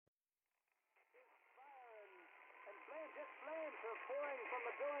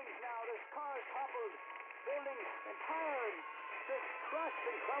building entire just crushed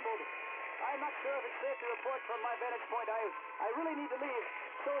and crumbled. I'm not sure if it's safe to report from my vantage point. I really need to leave.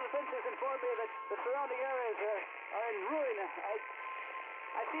 So the fences inform me that the surrounding areas are in ruin.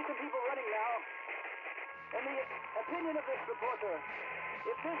 I see some people running now. In the opinion of this reporter,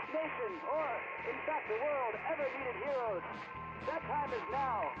 if this nation, or in fact the world, ever needed heroes, that time is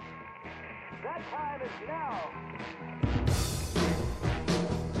now. That time is now.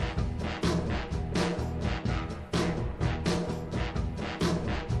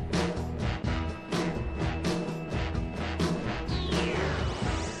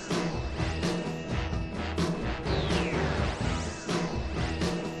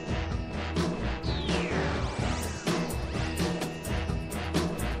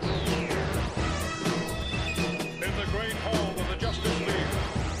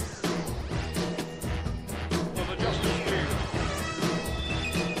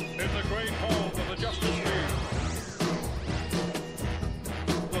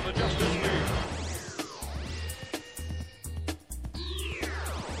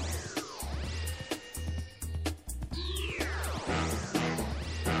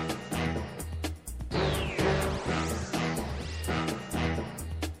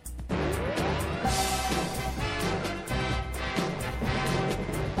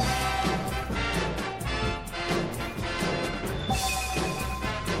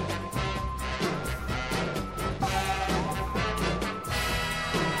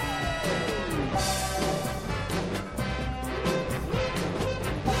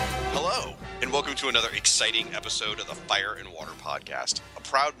 Welcome to another exciting episode of the Fire and Water Podcast, a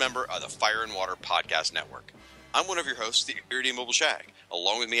proud member of the Fire and Water Podcast Network. I'm one of your hosts, the Irredeemable Shag.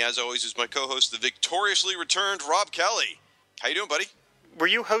 Along with me, as always, is my co-host, the victoriously returned Rob Kelly. How you doing, buddy? Were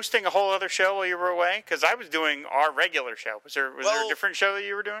you hosting a whole other show while you were away? Because I was doing our regular show. Was there a different show that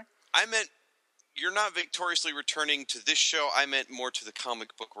you were doing? I meant, you're not victoriously returning to this show. I meant more to the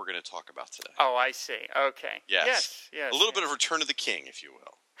comic book we're going to talk about today. Oh, I see. Okay. Yes. A little bit of Return of the King, if you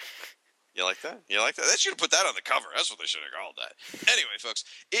will. You like that? You like that? They should have put that on the cover. That's what they should have called that. Anyway, folks,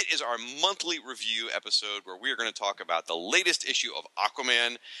 it is our monthly review episode where we are going to talk about the latest issue of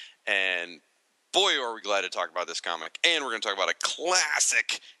Aquaman. And boy, are we glad to talk about this comic. And we're going to talk about a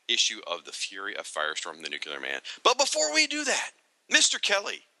classic issue of The Fury of Firestorm, the Nuclear Man. But before we do that, Mr.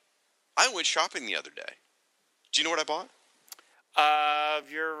 Kelly, I went shopping the other day. Do you know what I bought?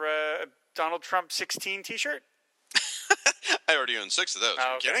 Your Donald Trump 16 t-shirt? I already own 6 of those.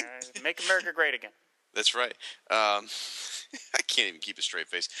 Are you kidding? Make America great again. That's right. I can't even keep a straight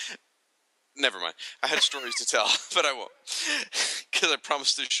face. Never mind. I had stories to tell, but I won't. Because I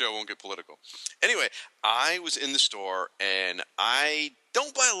promised this show won't get political. Anyway, I was in the store, and I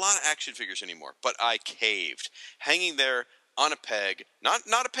don't buy a lot of action figures anymore, but I caved. Hanging there on a peg, not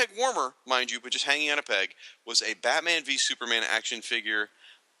a peg warmer, mind you, but just hanging on a peg, was a Batman v Superman action figure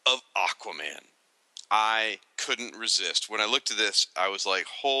of Aquaman. I couldn't resist. When I looked at this, I was like,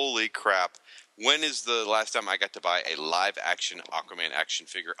 holy crap. When is the last time I got to buy a live-action Aquaman action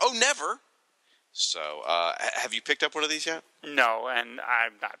figure? Oh, never! So, have you picked up one of these yet? No, and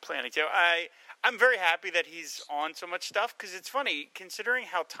I'm not planning to. I'm very happy that he's on so much stuff, because it's funny, considering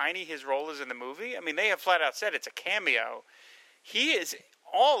how tiny his role is in the movie. I mean, they have flat out said it's a cameo. He is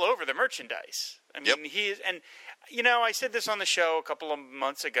all over the merchandise. I mean, he is, and you know, I said this on the show a couple of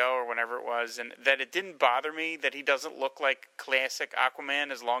months ago or whenever it was, and that it didn't bother me that he doesn't look like classic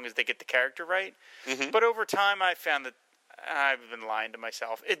Aquaman as long as they get the character right. Mm-hmm. But over time, I found that I've been lying to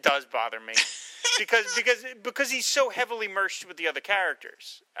myself. It does bother me because he's so heavily merged with the other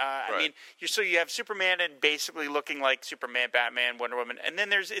characters. Right. I mean, you have Superman and basically looking like Superman, Batman, Wonder Woman, and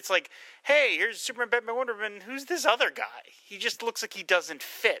then it's like, hey, here's Superman, Batman, Wonder Woman. Who's this other guy? He just looks like he doesn't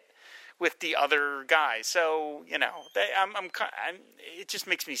fit with the other guys. So, you know, it just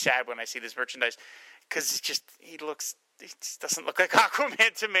makes me sad when I see this merchandise because he just doesn't look like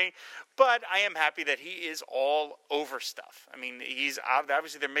Aquaman to me. But I am happy that he is all over stuff. I mean, he's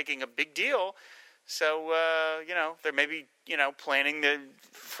obviously they're making a big deal. So, you know, they're maybe, you know, planning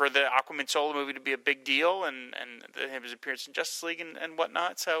for the Aquaman solo movie to be a big deal and his appearance in Justice League and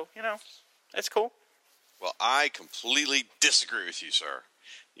whatnot. So, you know, that's cool. Well, I completely disagree with you, sir.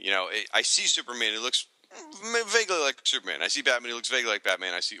 You know, I see Superman, he looks vaguely like Superman. I see Batman, he looks vaguely like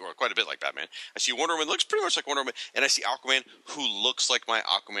Batman. Or quite a bit like Batman. I see Wonder Woman, looks pretty much like Wonder Woman. And I see Aquaman, who looks like my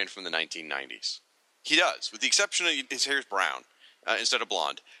Aquaman from the 1990s. He does, with the exception of his hair is brown instead of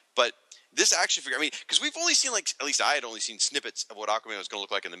blonde. But this action figure, I mean, because we've only seen, at least I had only seen snippets of what Aquaman was going to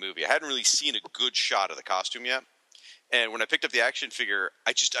look like in the movie. I hadn't really seen a good shot of the costume yet. And when I picked up the action figure,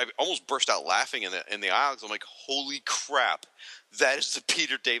 I almost burst out laughing in the aisle because I'm like, holy crap, that is the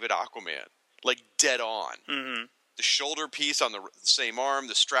Peter David Aquaman. like dead on. Mm-hmm. The shoulder piece on the same arm,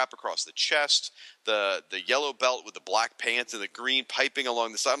 the strap across the chest, the yellow belt with the black pants and the green piping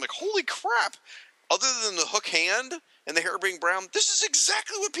along the side. I'm like, holy crap! Other than the hook hand and the hair being brown, this is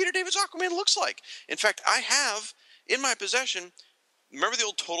exactly what Peter David's Aquaman looks like. In fact, I have in my possession, remember the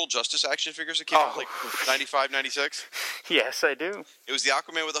old Total Justice action figures that came out like 95, 96? Yes, I do. It was the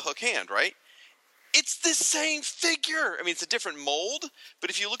Aquaman with a hook hand, right? It's the same figure. I mean, it's a different mold, but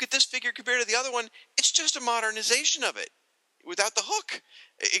if you look at this figure compared to the other one, it's just a modernization of it without the hook.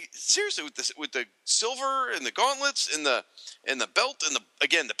 Seriously, with the silver and the gauntlets and the belt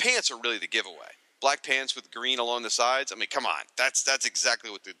and the pants are really the giveaway. Black pants with green along the sides. I mean, come on. That's exactly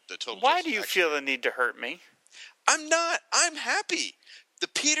what the Total Why Justice do you action. feel the need to hurt me? I'm not. I'm happy. The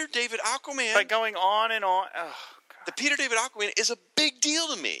Peter David Aquaman. By going on and on. Oh, God. The Peter David Aquaman is a big deal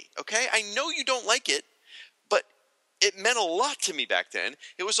to me, okay? I know you don't like it, but it meant a lot to me back then.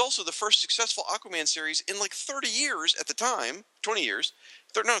 It was also the first successful Aquaman series in like 30 years at the time. 20 years.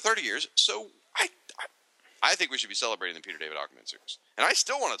 30 years. So I think we should be celebrating the Peter David Aquaman series. And I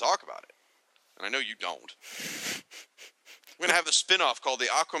still want to talk about it. And I know you don't. We're going to have a spin-off called the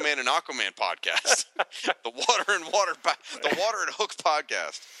Aquaman and Aquaman podcast. The Water and Hook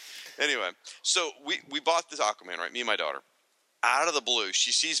podcast. Anyway, so we bought this Aquaman, right? Me and my daughter. Out of the blue,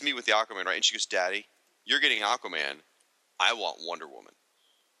 she sees me with the Aquaman, right? And she goes, Daddy, you're getting Aquaman. I want Wonder Woman.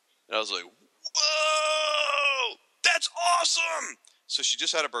 And I was like, whoa! That's awesome! So she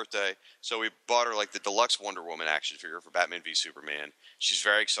just had a birthday, so we bought her like the deluxe Wonder Woman action figure for Batman v Superman. She's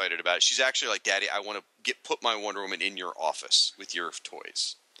very excited about it. She's actually like, Daddy, I want to put my Wonder Woman in your office with your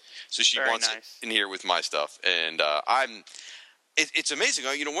toys. So she wants it in here with my stuff, and it's amazing.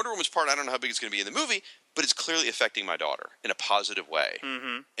 You know, Wonder Woman's part, I don't know how big it's going to be in the movie, but it's clearly affecting my daughter in a positive way,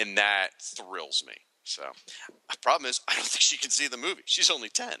 and that thrills me. So the problem is, I don't think she can see the movie. She's only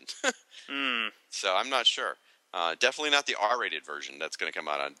 10, so I'm not sure. Definitely not the R-rated version that's going to come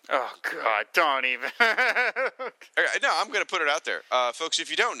out on. Oh God! Don't even. No, I'm going to put it out there, folks. If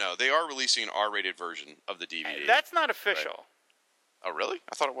you don't know, they are releasing an R-rated version of the DVD. That's not official. Right? Oh, really?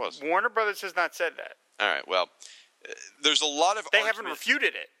 I thought it was. Warner Brothers has not said that. All right. Well, there's a lot of. They haven't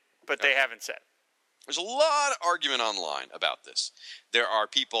refuted it, but they haven't said. There's a lot of argument online about this. There are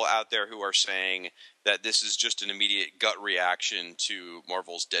people out there who are saying that this is just an immediate gut reaction to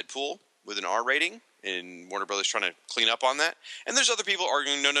Marvel's Deadpool with an R rating, and Warner Brothers trying to clean up on that. And there's other people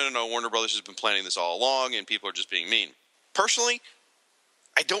arguing, no, Warner Brothers has been planning this all along, and people are just being mean. Personally,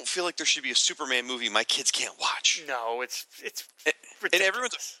 I don't feel like there should be a Superman movie my kids can't watch. No, it's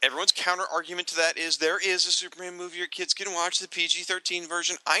ridiculous. And everyone's counter argument to that is there is a Superman movie your kids can watch, the PG-13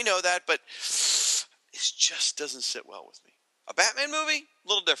 version. I know that, but it just doesn't sit well with me. A Batman movie, a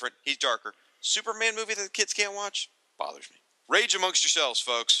little different. He's darker. Superman movie that the kids can't watch bothers me. Rage amongst yourselves,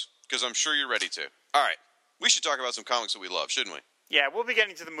 folks, because I'm sure you're ready to. All right, we should talk about some comics that we love, shouldn't we? Yeah, we'll be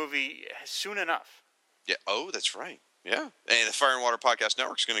getting to the movie soon enough. Yeah. Oh, that's right. Yeah. And the Fire and Water Podcast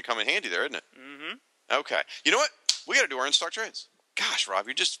Network is going to come in handy there, isn't it? Mm-hmm. Okay. You know what? We got to do our in-stock trades. Gosh, Rob,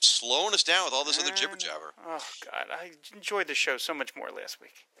 you're just slowing us down with all this other jibber-jabber. Oh, God. I enjoyed the show so much more last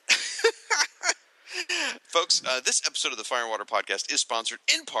week. Folks, this episode of the Fire and Water Podcast is sponsored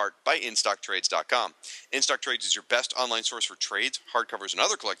in part by InStockTrades.com. InStock Trades is your best online source for trades, hardcovers, and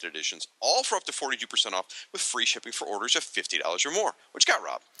other collected editions, all for up to 42% off with free shipping for orders of $50 or more. What you got,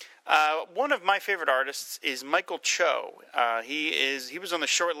 Rob? One of my favorite artists is Michael Cho. He was on the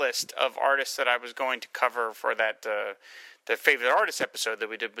short list of artists that I was going to cover for that the favorite artist episode that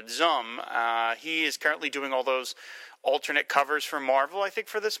we did with Zum. He is currently doing all those alternate covers for Marvel, I think,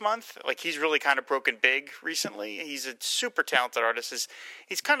 for this month. Like, he's really kind of broken big recently. He's a super talented artist.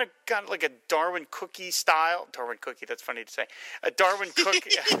 He's kind of got like a Darwin Cookie style. Darwin Cookie, that's funny to say. A Darwin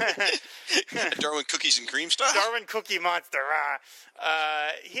Cookie. Darwin Cookies and Cream style? Darwin Cookie Monster.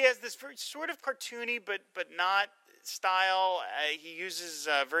 He has this very sort of cartoony but not style. He uses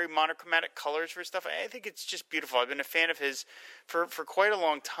very monochromatic colors for stuff. I think it's just beautiful. I've been a fan of his for quite a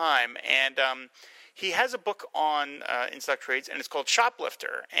long time. And he has a book on In-Stock Trades, and it's called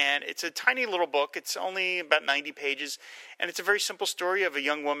Shoplifter. And it's a tiny little book. It's only about 90 pages. And it's a very simple story of a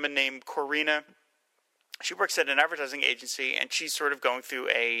young woman named Corina. She works at an advertising agency, and she's sort of going through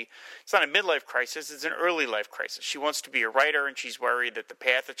it's not a midlife crisis, it's an early life crisis. She wants to be a writer, and she's worried that the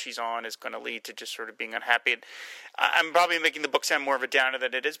path that she's on is going to lead to just sort of being unhappy. And I'm probably making the book sound more of a downer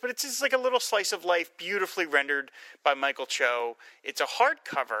than it is, but it's just like a little slice of life, beautifully rendered by Michael Cho. It's a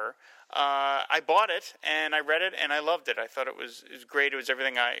hardcover. I bought it, and I read it, and I loved it. I thought it was great. It was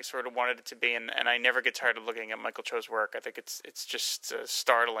everything I sort of wanted it to be, and I never get tired of looking at Michael Cho's work. I think it's just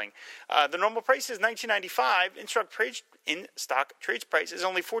startling. The normal price is $19.95. In stock trades price is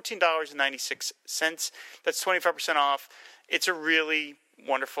only $14.96. That's 25% off. It's a really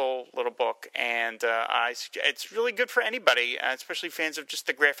wonderful little book, and it's really good for anybody, especially fans of just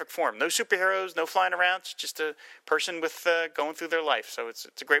the graphic form. No superheroes, no flying around. It's just a person with going through their life. So it's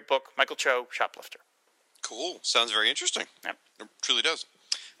a great book. Michael Cho, Shoplifter. Cool. Sounds very interesting. Yep. It truly does.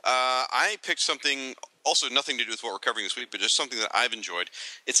 I picked something also nothing to do with what we're covering this week, but just something that I've enjoyed.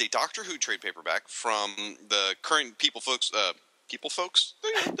 It's a Doctor Who trade paperback from the current People Folks. The People Folks.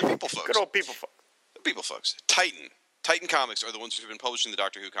 Good old People Folks. The People Folks. Titan Comics are the ones who've been publishing the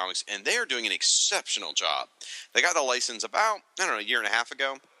Doctor Who comics, and they are doing an exceptional job. They got the license about, a year and a half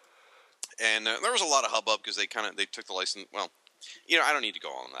ago, and there was a lot of hubbub because they took the license. Well, I don't need to go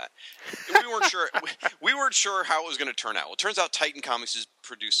on that. We weren't sure how it was going to turn out. Well, it turns out Titan Comics has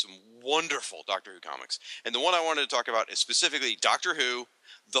produced some wonderful Doctor Who comics, and the one I wanted to talk about is specifically Doctor Who: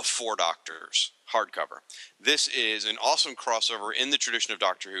 The Four Doctors hardcover. This is an awesome crossover in the tradition of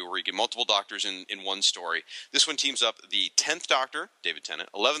Doctor Who, where you get multiple Doctors in one story. This one teams up the 10th Doctor, David Tennant,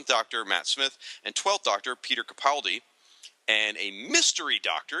 11th Doctor, Matt Smith, and 12th Doctor, Peter Capaldi, and a mystery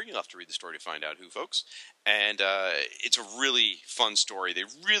Doctor. You'll have to read the story to find out who, folks. And it's a really fun story. They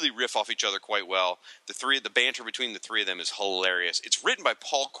really riff off each other quite well. The banter between the three of them is hilarious. It's written by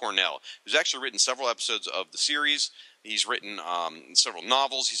Paul Cornell, who's actually written several episodes of the series. He's written several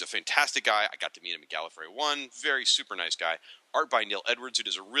novels. He's a fantastic guy. I got to meet him at Gallifrey 1. Very super nice guy. Art by Neil Edwards, who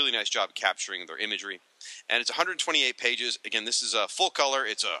does a really nice job capturing their imagery. And it's 128 pages. Again, this is a full color.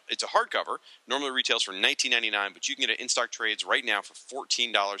 It's a hardcover. Normally retails for $19.99, but you can get it in stock trades right now for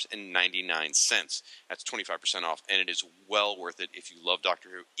 $14.99. That's 25% off, and it is well worth it. If you love Doctor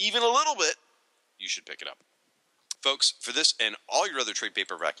Who even a little bit, you should pick it up. Folks, for this and all your other trade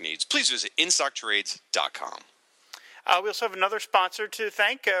paperback needs, please visit InStockTrades.com. We also have another sponsor to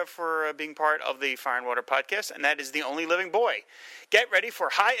thank for being part of the Fire and Water podcast, and that is The Only Living Boy. Get ready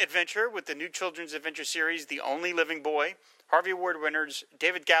for high adventure with the new children's adventure series, The Only Living Boy. Harvey Award winners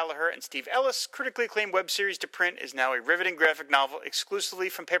David Gallagher and Steve Ellis' critically acclaimed web series to print is now a riveting graphic novel exclusively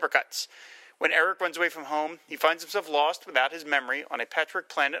from Papercutz. When Eric runs away from home, he finds himself lost without his memory on a patchwork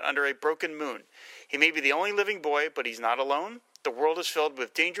planet under a broken moon. He may be the only living boy, but he's not alone. The world is filled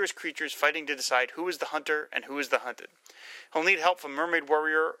with dangerous creatures fighting to decide who is the hunter and who is the hunted. He'll need help from mermaid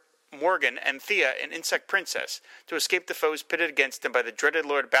warrior Morgan and Thea, an insect princess, to escape the foes pitted against him by the dreaded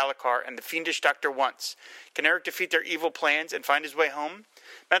Lord Balakar and the fiendish Dr. Once. Can Eric defeat their evil plans and find his way home?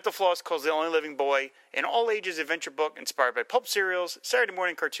 Mental Floss calls The Only Living Boy an all-ages adventure book inspired by pulp serials, Saturday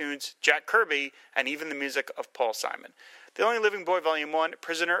morning cartoons, Jack Kirby, and even the music of Paul Simon. The Only Living Boy Volume 1,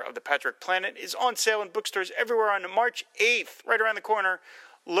 Prisoner of the Patchwork Planet, is on sale in bookstores everywhere on March 8th, right around the corner.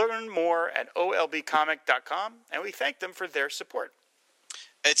 Learn more at olbcomic.com, and we thank them for their support.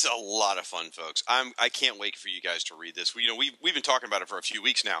 It's a lot of fun, folks. I can't wait for you guys to read this. We've been talking about it for a few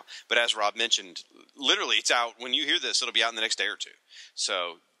weeks now, but as Rob mentioned, literally it's out. When you hear this, it'll be out in the next day or two.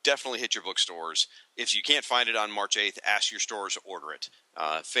 So definitely hit your bookstores. If you can't find it on March 8th, ask your stores to order it.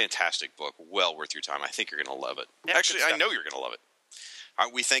 Fantastic book. Well worth your time. I think you're going to love it. Yeah, actually, I know you're going to love it.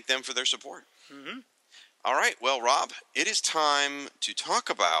 We thank them for their support. Mm-hmm. All right. Well, Rob, it is time to talk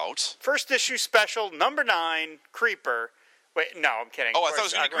about... First issue special, number 9, Creeper. Wait, no, I'm kidding. Oh, I thought it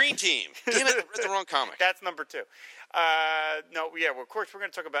was going to be Green Team. Damn it, I read the wrong comic. That's number 2. Well, of course, we're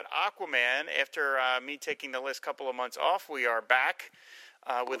going to talk about Aquaman. After me taking the last couple of months off, we are back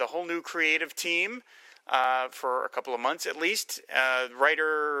with a whole new creative team for a couple of months at least.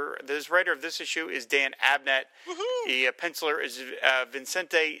 Writer of this issue is Dan Abnett. Woohoo! The penciler is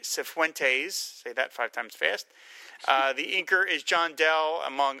Vicente Cifuentes. Say that 5 times fast. The inker is John Dell,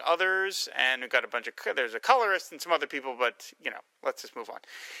 among others, and we've got there's a colorist and some other people, but, let's just move on.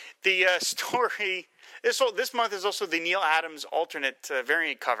 The story, this month is also the Neil Adams alternate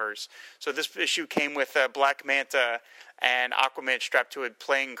variant covers. So this issue came with Black Manta and Aquaman strapped to a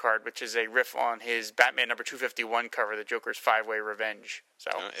playing card, which is a riff on his Batman number 251 cover, the Joker's 5-Way Revenge.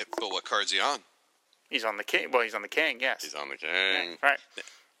 So, but what card's he on? He's on the King. Well, he's on the King, yes. He's on the King. Yeah, right.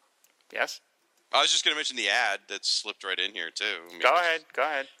 Yes? I was just going to mention the ad that slipped right in here, too. Go ahead.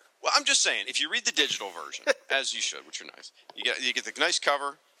 Well, I'm just saying, if you read the digital version, as you should, which are nice, you get the nice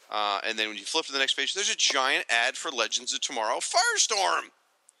cover, and then when you flip to the next page, there's a giant ad for Legends of Tomorrow Firestorm.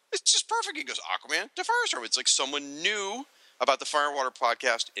 It's just perfect. It goes Aquaman to Firestorm. It's like someone knew about the Fire and Water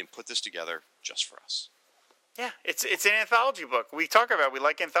podcast and put this together just for us. Yeah, it's an anthology book. We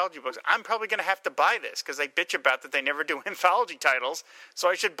like anthology books. I'm probably going to have to buy this because they bitch about that they never do anthology titles, so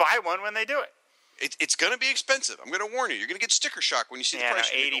I should buy one when they do it. It's going to be expensive. I'm going to warn you. You're going to get sticker shock when you see the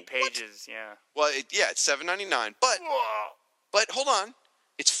price. No, 80 pages, yeah. Well, it's $7.99, but hold on.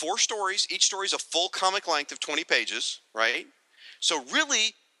 It's 4 stories. Each story is a full comic length of 20 pages, right? So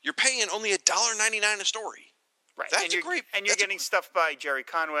really, you're paying only $1.99 a story. Right. That's and you're getting stuff by Jerry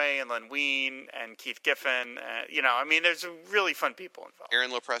Conway and Len Wein and Keith Giffen. There's really fun people involved.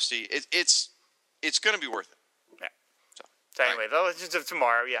 Aaron Lopresti. It's going to be worth it. Yeah. So anyway, The Legends of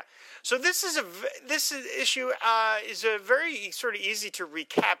Tomorrow. Yeah. So this issue is a very sort of easy to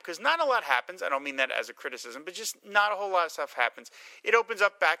recap because not a lot happens. I don't mean that as a criticism, but just not a whole lot of stuff happens. It opens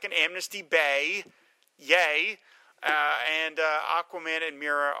up back in Amnesty Bay. Yay. And Aquaman and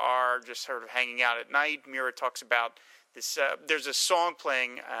Mera are just sort of hanging out at night. Mera talks about this. There's a song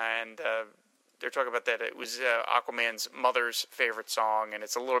playing, and they're talking about that. It was Aquaman's mother's favorite song, and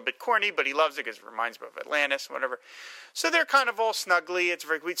it's a little bit corny, but he loves it because it reminds him of Atlantis, whatever. So they're kind of all snuggly. It's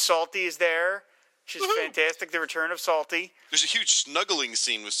very sweet. Salty is there, which is fantastic. The return of Salty. There's a huge snuggling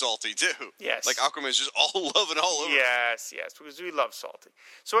scene with Salty, too. Yes. Like Aquaman's just all loving all over. Yes, because we love Salty.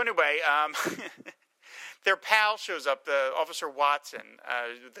 So anyway, their pal shows up, Officer Watson,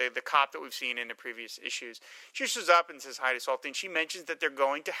 the cop that we've seen in the previous issues. She shows up and says hi to Salty, and she mentions that they're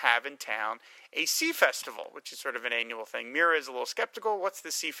going to have in town a sea festival, which is sort of an annual thing. Mera is a little skeptical. What's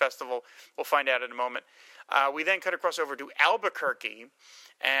the sea festival? We'll find out in a moment. We then cut across over to Albuquerque,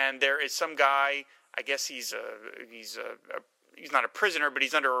 and there is some guy. I guess he's not a prisoner, but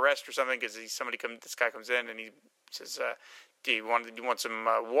he's under arrest or something because this guy comes in and he says, do you want some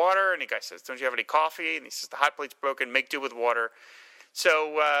water? And the guy says, don't you have any coffee? And he says, the hot plate's broken, make do with water.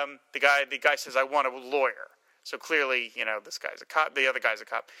 So the guy says, I want a lawyer. So clearly, this guy's a cop, the other guy's a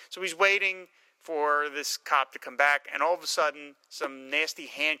cop. So he's waiting for this cop to come back, and all of a sudden, some nasty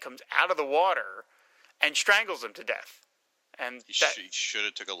hand comes out of the water and strangles him to death. And he should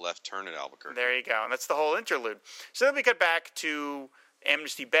have took a left turn at Albuquerque. There you go. And that's the whole interlude. So then we cut back to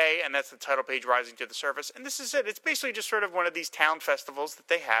Amnesty Bay, and that's the title page rising to the surface. And this is it. It's basically just sort of one of these town festivals that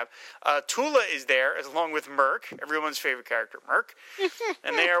they have. Tula is there, along with Merc, everyone's favorite character, Merc.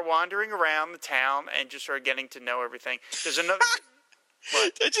 And they are wandering around the town and just sort of getting to know everything. There's another...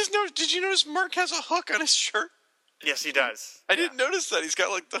 What? I just noticed. Did you notice Merc has a hook on his shirt? Yes, he does. I didn't notice that. He's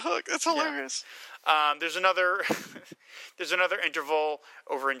got the hook. That's hilarious. Yeah. There's another interval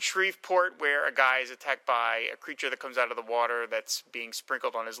over in Shreveport where a guy is attacked by a creature that comes out of the water that's being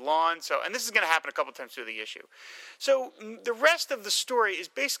sprinkled on his lawn. And this is going to happen a couple times through the issue. So the rest of the story is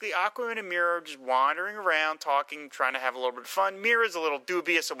basically Aquaman and Mera just wandering around, talking, trying to have a little bit of fun. Mera's a little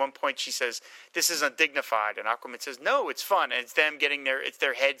dubious. At one point she says, this is undignified. And Aquaman says, no, it's fun. And it's them getting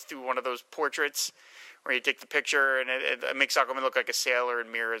their heads through one of those portraits where you take the picture and it makes Aquaman look like a sailor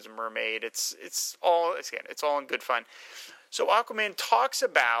and Mera as a mermaid. It's all in good fun. So Aquaman talks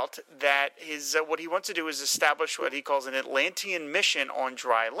about that what he wants to do is establish what he calls an Atlantean mission on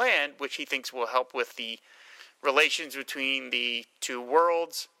dry land, which he thinks will help with the relations between the two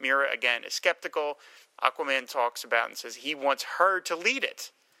worlds. Mera, again, is skeptical. Aquaman talks about and says he wants her to lead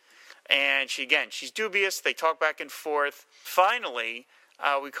it. And she's dubious. They talk back and forth. Finally,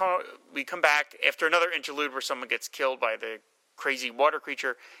 we come back after another interlude where someone gets killed by the crazy water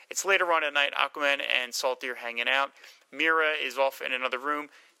creature. It's later on at night. Aquaman and Salty are hanging out. Mera is off in another room.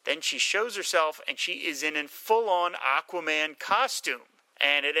 Then she shows herself, and she is in full-on Aquaman costume.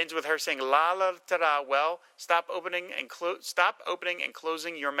 And it ends with her saying, "La la ta da." Well, stop opening and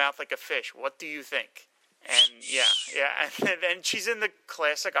closing your mouth like a fish. What do you think? And and she's in the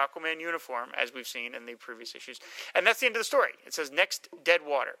classic Aquaman uniform, as we've seen in the previous issues. And that's the end of the story. It says, next, dead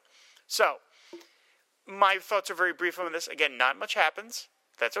water. So, my thoughts are very brief on this. Again, not much happens.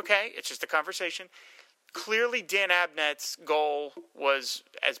 That's okay. It's just a conversation. Clearly, Dan Abnett's goal was,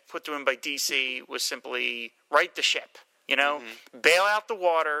 as put to him by DC, was simply right the ship. Bail out the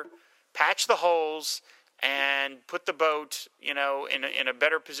water, patch the holes, and put the boat, in a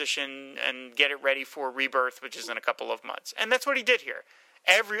better position and get it ready for rebirth, which is in a couple of months. And that's what he did here.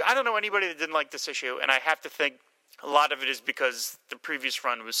 I don't know anybody that didn't like this issue, and I have to think a lot of it is because the previous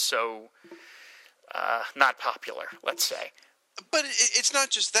run was so not popular, let's say. But it's not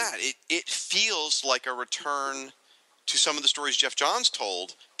just that. It feels like a return to some of the stories Jeff Johns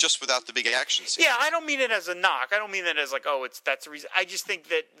told, just without the big action scene. Yeah, I don't mean it as a knock. I don't mean that as that's the reason. I just think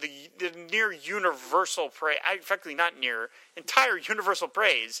that the near universal praise, effectively not near, entire universal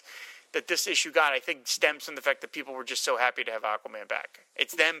praise that this issue got, I think, stems from the fact that people were just so happy to have Aquaman back.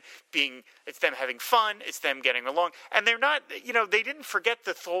 It's them having fun, it's them getting along, and they're not, they didn't forget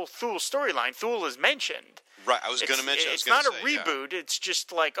the Thule storyline. Thule is mentioned. Right, I was going to mention. It's not a reboot. Yeah. It's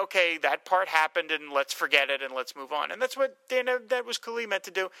just like, okay, that part happened, and let's forget it, and let's move on. And that's what that was clearly meant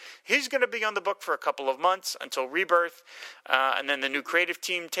to do. He's going to be on the book for a couple of months until Rebirth, and then the new creative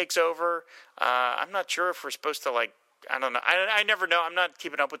team takes over. I'm not sure if we're supposed to, like, I don't know. I never know. I'm not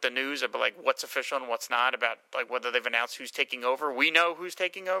keeping up with the news about, like, what's official and what's not, about, like, whether they've announced who's taking over. We know who's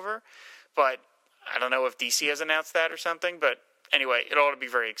taking over, but I don't know if DC has announced that or something, but anyway, it ought to be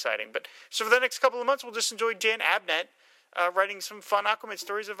very exciting. But so for the next couple of months, we'll just enjoy Dan Abnett writing some fun Aquaman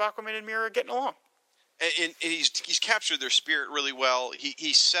stories of Aquaman and Mera getting along. And he's captured their spirit really well.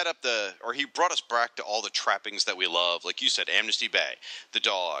 He set up he brought us back to all the trappings that we love, like you said, Amnesty Bay, the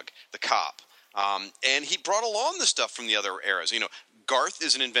dog, the cop, and he brought along the stuff from the other eras. Garth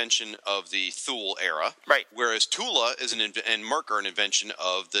is an invention of the Thule era, right? Whereas Tula is and Mark are an invention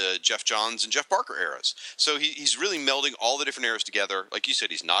of the Jeff Johns and Jeff Parker eras. So he's really melding all the different eras together. Like you said,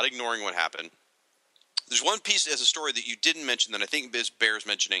 he's not ignoring what happened. There's one piece as a story that you didn't mention that I think bears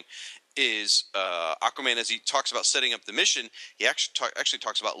mentioning is Aquaman, as he talks about setting up the mission. He actually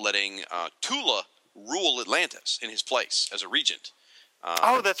talks about letting Tula rule Atlantis in his place as a regent.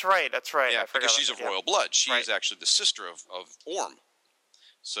 That's right. Yeah, because she's of royal blood. She is actually the sister of Orm.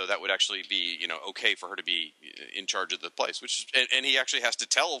 So that would actually be, okay for her to be in charge of the place. And he actually has to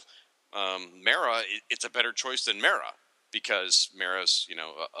tell Mera it's a better choice than Mera, because Mera's,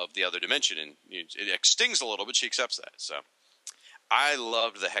 of the other dimension, and it stings a little, but she accepts that. So I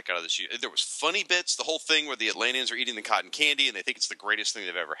loved the heck out of this. There was funny bits, the whole thing where the Atlanteans are eating the cotton candy, and they think it's the greatest thing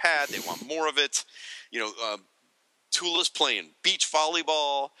they've ever had. They want more of it. Tula's playing beach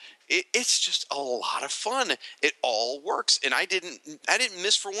volleyball. It's just a lot of fun. It all works, and I didn't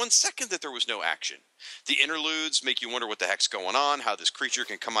miss for 1 second that there was no action. The interludes make you wonder what the heck's going on, how this creature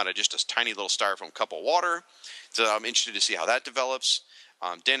can come out of just a tiny little styrofoam cup of water. So I'm interested to see how that develops.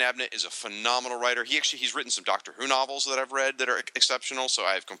 Dan Abnett is a phenomenal writer. He's written some Doctor Who novels that I've read that are exceptional, so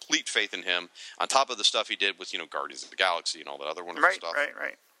I have complete faith in him. On top of the stuff he did with Guardians of the Galaxy and all that other wonderful stuff.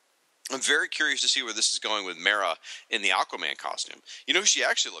 Right. I'm very curious to see where this is going with Mera in the Aquaman costume. You know who she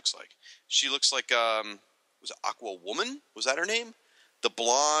actually looks like? She looks like, was it Aqua Woman? Was that her name? The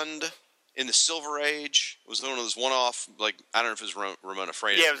blonde in the Silver Age. It was one of those one-off, like, I don't know if it was Ramona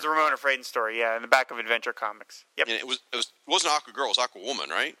Fradon. Yeah, it was the Ramona Fradon story, yeah, in the back of Adventure Comics. Yep. And it wasn't Aqua Girl, it was Aqua Woman,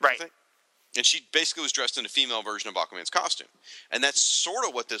 right? Right. And she basically was dressed in a female version of Aquaman's costume. And that's sort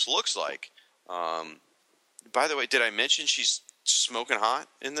of what this looks like. By the way, did I mention she's smoking hot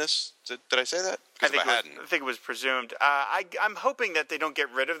in this? Did I say that? I think it was presumed. I'm hoping that they don't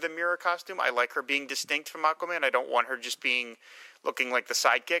get rid of the Mera costume. I like her being distinct from Aquaman. I don't want her just looking like the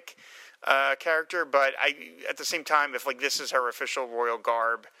sidekick character. But at the same time, if this is her official royal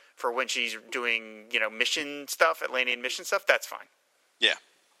garb for when she's doing mission stuff, Atlantean mission stuff, that's fine. Yeah.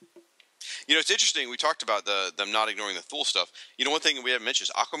 It's interesting. We talked about them not ignoring the Thule stuff. One thing we haven't mentioned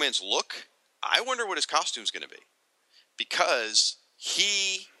is Aquaman's look. I wonder what his costume's going to be, because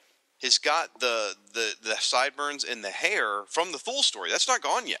he has got the sideburns and the hair from the Thule story. That's not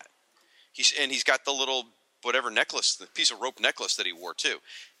gone yet. He's got the little whatever necklace, the piece of rope necklace that he wore too.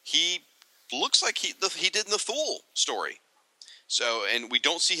 He looks like he did in the Thule story. So, and we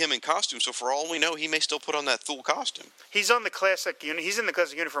don't see him in costume. So, for all we know, he may still put on that Thule costume. He's on the classic. He's in the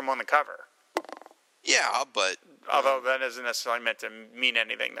classic uniform on the cover. Yeah, but although that isn't necessarily meant to mean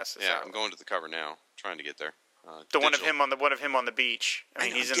anything necessarily. Yeah, I'm going to the cover now, trying to get there. The one of him on the beach. I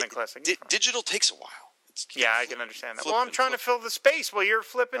mean, he's in the classic. Digital takes a while. I can understand that. Well, I'm trying to fill the space while you're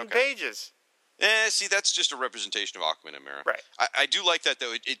flipping pages. See, that's just a representation of Aquaman and Mera. Right. I do like that,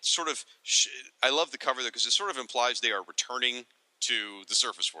 though. It sort of I love the cover, though, because it sort of implies they are returning to the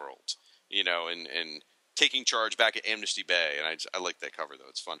surface world, and taking charge back at Amnesty Bay. And I like that cover, though.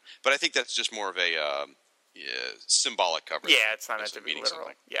 It's fun. But I think that's just more of a symbolic cover. Yeah, it's not meant to be literal.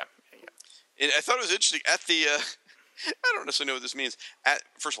 Yeah. And I thought it was interesting at the. I don't necessarily know what this means.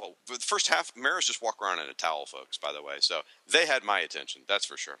 First of all, the first half, Mera's just walk around in a towel, folks, by the way. So they had my attention, that's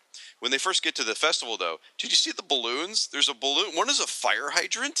for sure. When they first get to the festival, though, did you see the balloons? There's a balloon. One is a fire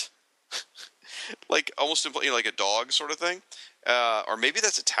hydrant, almost like a dog sort of thing. Or maybe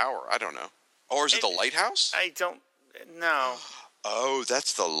that's a tower. I don't know. Or is it the lighthouse? I don't know. Oh,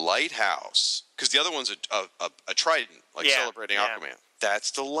 that's the lighthouse. Because the other one's a trident, celebrating Aquaman.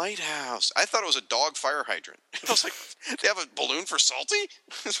 That's the lighthouse. I thought it was a dog fire hydrant. I was like, they have a balloon for Salty?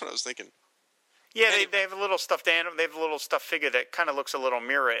 That's what I was thinking. Yeah, anyway. They have a little stuffed animal. They have a little stuffed figure that kind of looks a little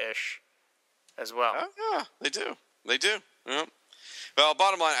Mera-ish as well. Oh, yeah, they do. They do. Yeah. Well,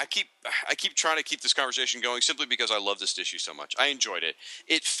 bottom line, I keep trying to keep this conversation going simply because I love this issue so much. I enjoyed it.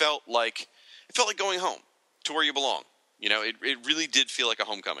 It felt like going home to where you belong. You know, it really did feel like a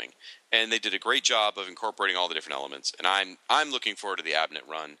homecoming, and they did a great job of incorporating all the different elements. And I'm looking forward to the Abnett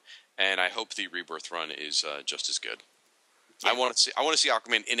run, and I hope the Rebirth run is just as good. Yeah. I want to see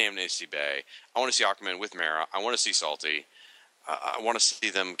Aquaman in Amnesty Bay. I want to see Aquaman with Mera. I want to see Salty. I want to see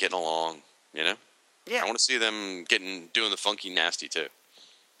them getting along. You know. Yeah. I want to see them doing the funky nasty too.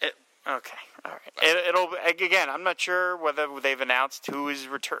 Okay, all right. It'll again. I'm not sure whether they've announced who is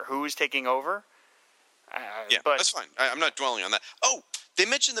taking over. Yeah, but that's fine. I'm not dwelling on that. Oh, they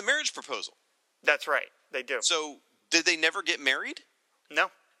mentioned the marriage proposal. That's right. They do. So, did they never get married?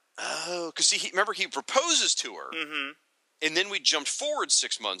 No. Oh, because remember he proposes to her, and then we jumped forward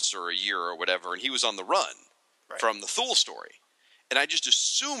 6 months or a year or whatever, and he was on the run from the Thule story, and I just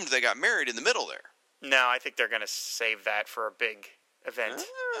assumed they got married in the middle there. No, I think they're going to save that for a big event.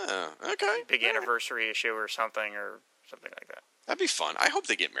 Okay. Big anniversary issue or something like that. That'd be fun. I hope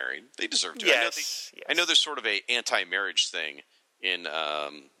they get married. They deserve to. Yes. I know there's sort of a anti-marriage thing in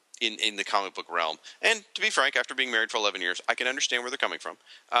the comic book realm. And to be frank, after being married for 11 years, I can understand where they're coming from.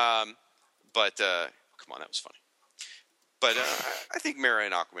 But come on, that was funny. But I think Mera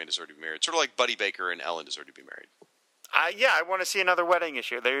and Aquaman deserve to be married. Sort of like Buddy Baker and Ellen deserve to be married. I want to see another wedding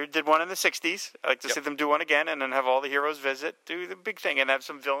issue. They did one in the 60s. I'd like to see them do one again and then have all the heroes visit, do the big thing, and have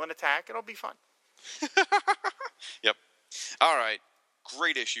some villain attack. It'll be fun. Yep. All right.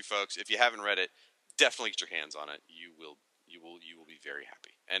 Great issue, folks. If you haven't read it, definitely get your hands on it. You will be very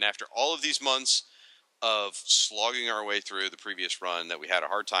happy. And after all of these months of slogging our way through the previous run that we had a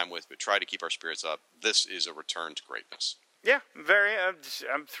hard time with, but tried to keep our spirits up, this is a return to greatness. Yeah,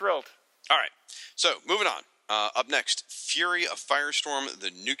 I'm thrilled. All right. So, moving on. Up next, Fury of Firestorm,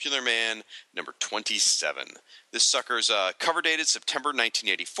 The Nuclear Man, number 27. This sucker's cover dated September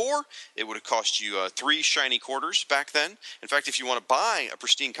 1984. It would have cost you 3 shiny quarters back then. In fact, if you want to buy a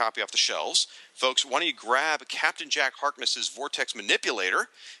pristine copy off the shelves, folks, why don't you grab Captain Jack Harkness's Vortex Manipulator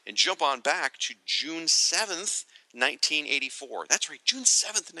and jump on back to June 7th, 1984. That's right, June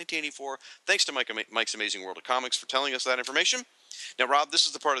 7th, 1984. Thanks to Mike's Amazing World of Comics for telling us that information. Now, Rob, this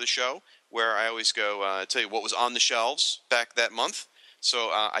is the part of the show where I always go tell you what was on the shelves back that month. So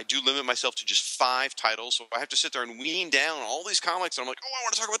I do limit myself to just 5 titles. So I have to sit there and wean down all these comics. And I'm like, oh, I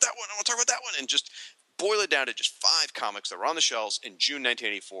want to talk about that one. I want to talk about that one. And just boil it down to just 5 comics that were on the shelves in June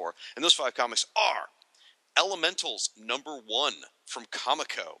 1984. And those 5 comics are Elementals #1 from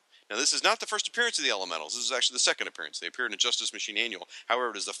Comico. Now, this is not the first appearance of the Elementals. This is actually the second appearance. They appeared in Justice Machine Annual. However,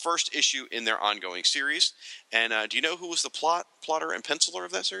 it is the first issue in their ongoing series. And do you know who was the plotter and penciler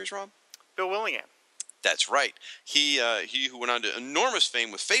of that series, Rob? Bill Willingham. That's right. He who went on to enormous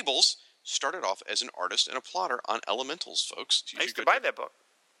fame with Fables started off as an artist and a plotter on Elementals, folks. I used to buy that book.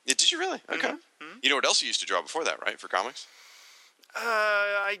 Yeah, did you really? Okay. Mm-hmm. You know what else he used to draw before that, right, for comics?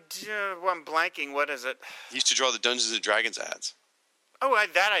 I'm blanking. What is it? He used to draw the Dungeons & Dragons ads. Oh,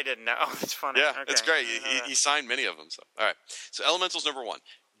 that I didn't know. Oh, that's funny. Yeah, okay. That's great. He signed many of them. So, all right. So, Elementals #1.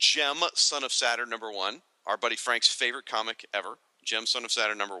 Gem, Son of Saturn #1. Our buddy Frank's favorite comic ever. Gem, Son of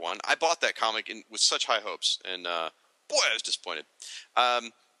Saturn #1. I bought that comic with such high hopes, and boy, I was disappointed.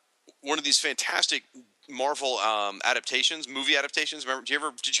 One of these fantastic Marvel adaptations, movie adaptations. Remember?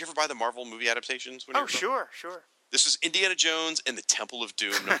 Did you ever buy the Marvel movie adaptations? Oh, sure. This is Indiana Jones and the Temple of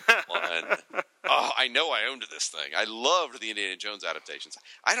Doom #1. Oh, I know I owned this thing. I loved the Indiana Jones adaptations.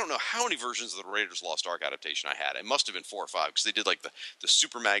 I don't know how many versions of the Raiders Lost Ark adaptation I had. It must have been 4 or 5 because they did like the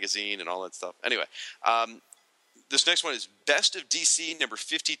Super magazine and all that stuff. Anyway, this next one is Best of DC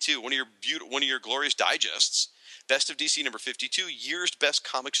 #52. One of your glorious digests. Best of DC #52. Year's Best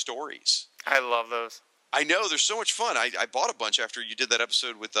Comic Stories. I love those. I know, they're so much fun. I bought a bunch after you did that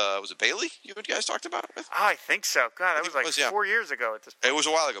episode with, was it Bailey you guys talked about it with? Oh, I think so. God, that was like 4 years ago at this point. It was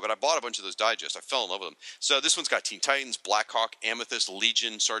a while ago, but I bought a bunch of those digests. I fell in love with them. So this one's got Teen Titans, Blackhawk, Amethyst,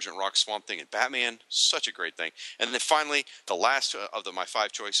 Legion, Sergeant Rock, Swamp Thing, and Batman. Such a great thing. And then finally, the last of my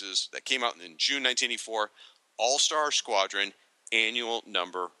 5 choices that came out in June 1984, All-Star Squadron, Annual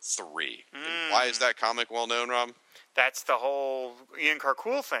 #3. Why is that comic well known, Rob? That's the whole Ian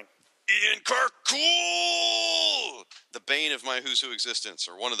Carcool thing. Ian Carcool! The bane of my Who's Who existence,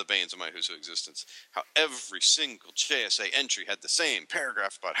 or one of the banes of my Who's Who existence. How every single JSA entry had the same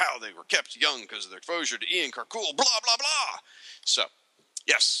paragraph about how they were kept young because of their exposure to Ian Carcool, blah, blah, blah. So,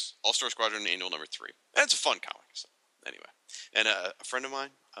 yes, All-Star Squadron Annual #3. And it's a fun comic. So, anyway. And a friend of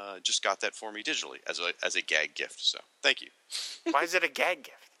mine just got that for me digitally as a gag gift. So, thank you. Why is it a gag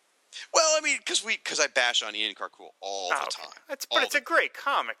gift? Well, I mean, because I bash on Ian Carcool all the time. But it's a great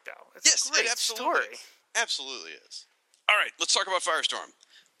comic, though. It's a great story. Absolutely is. All right, let's talk about Firestorm.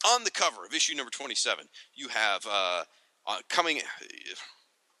 On the cover of issue number 27, you have coming.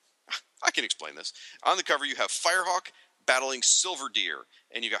 I can explain this. On the cover, you have Firehawk battling Silver Deer,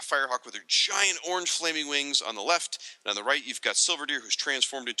 and you got Firehawk with her giant orange flaming wings on the left, and on the right, you've got Silver Deer, who's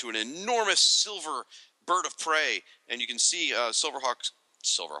transformed into an enormous silver bird of prey, and you can see Silverhawks.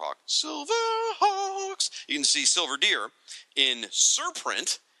 You can see Silver Deer in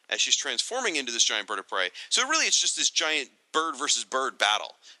surprint as she's transforming into this giant bird of prey. So really, it's just this giant bird versus bird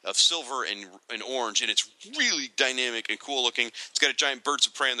battle of silver and orange, and it's really dynamic and cool looking. It's got a giant birds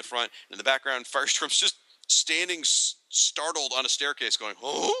of prey in the front. In the background, Firestorm's just standing startled on a staircase going,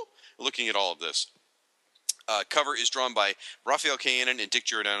 "Oh?" looking at all of this. Cover is drawn by Raphael Kayanan and Dick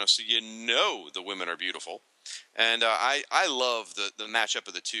Giordano, so you know the women are beautiful. And I love the matchup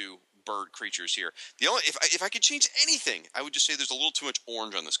of the two bird creatures here. The only if I could change anything, I would just say there's a little too much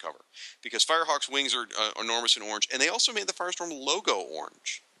orange on this cover, because Firehawk's wings are enormous and orange, and they also made the Firestorm logo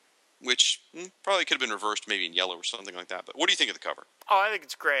orange, which probably could have been reversed, maybe in yellow or something like that. But what do you think of the cover? Oh, I think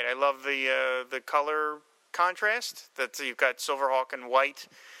it's great. I love the color contrast. That you've got Silverhawk in white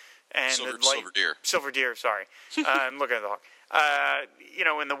and Silver Deer. Silver Deer. Sorry, I'm looking at the hawk.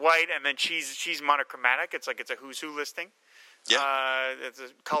 In the white, and then she's monochromatic. It's like it's a who's who listing. Yeah. It's a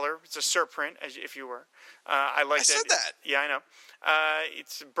color. It's a surprint, if you were. I like that. I said that. Yeah, I know.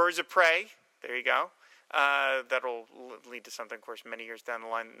 It's birds of prey. There you go. That'll lead to something, of course, many years down the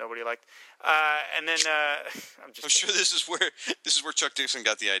line that nobody liked. And then I'm sure this is where Chuck Dixon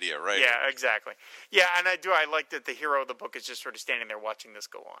got the idea, right? Yeah, exactly. Yeah, and I like that the hero of the book is just sort of standing there watching this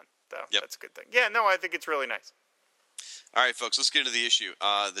go on. So That's a good thing. Yeah, no, I think it's really nice. All right, folks, let's get into the issue.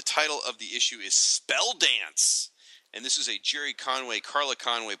 The title of the issue is Spell Dance. And this is a Jerry Conway, Carla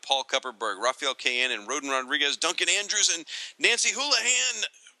Conway, Paul Kupperberg, Raphael Kayanan, and Roden Rodriguez, Duncan Andrews, and Nancy Houlihan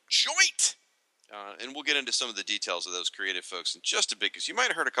joint. And we'll get into some of the details of those creative folks in just a bit, because you might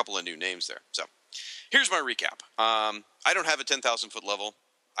have heard a couple of new names there. So here's my recap. I don't have a 10,000-foot level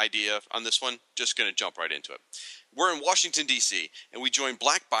idea on this one. Just going to jump right into it. We're in Washington, D.C., and we join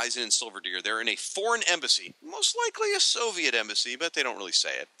Black Bison and Silver Deer. They're in a foreign embassy, most likely a Soviet embassy, but they don't really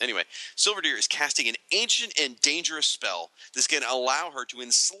say it. Anyway, Silver Deer is casting an ancient and dangerous spell that's going to allow her to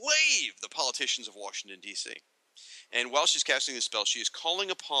enslave the politicians of Washington, D.C. And while she's casting this spell, she is calling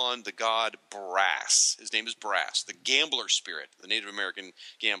upon the god Brass. His name is Brass, the gambler spirit, the Native American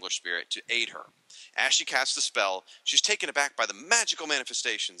gambler spirit, to aid her. As she casts the spell, she's taken aback by the magical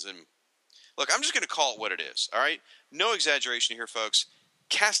manifestations. And look, I'm just going to call it what it is, all right? No exaggeration here, folks.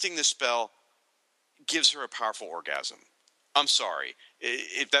 Casting this spell gives her a powerful orgasm. I'm sorry.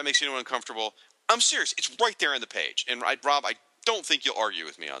 If that makes anyone uncomfortable, I'm serious. It's right there on the page. And Rob, I don't think you'll argue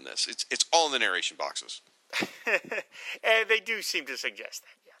with me on this. It's all in the narration boxes. And they do seem to suggest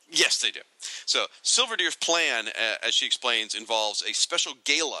that. Yeah. Yes, they do. So Silver Deer's plan, as she explains, involves a special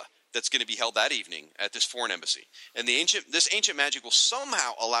gala that's going to be held that evening at this foreign embassy. And this ancient magic will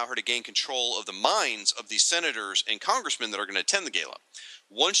somehow allow her to gain control of the minds of these senators and congressmen that are going to attend the gala.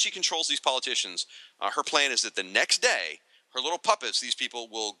 Once she controls these politicians, her plan is that the next day, her little puppets, these people,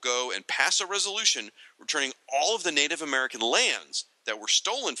 will go and pass a resolution returning all of the Native American lands that were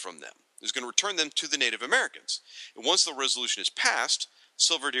stolen from them. Is going to return them to the Native Americans. And once the resolution is passed,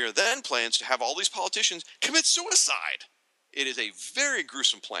 Silver Deer then plans to have all these politicians commit suicide. It is a very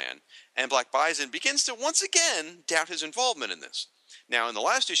gruesome plan, and Black Bison begins to once again doubt his involvement in this. Now, in the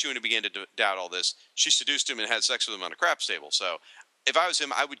last issue, when he began to doubt all this, she seduced him and had sex with him on a craps table. So, if I was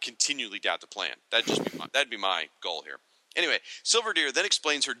him, I would continually doubt the plan. That'd be my goal here. Anyway, Silver Deer then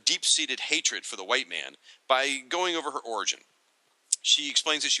explains her deep-seated hatred for the white man by going over her origin. She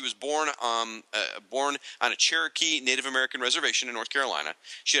explains that she was born on a Cherokee Native American reservation in North Carolina.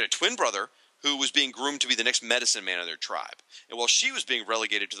 She had a twin brother who was being groomed to be the next medicine man of their tribe. And while she was being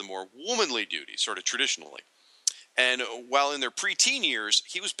relegated to the more womanly duties, sort of traditionally. And while in their preteen years,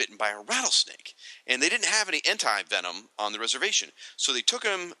 he was bitten by a rattlesnake. And they didn't have any anti-venom on the reservation. So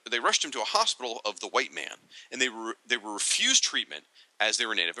they rushed him to a hospital of the white man. And they were refused treatment as they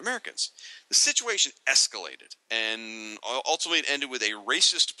were Native Americans. The situation escalated, and ultimately it ended with a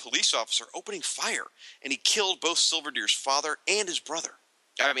racist police officer opening fire, and he killed both Silver Deer's father and his brother.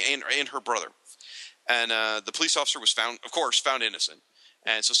 And her brother. And the police officer was found innocent.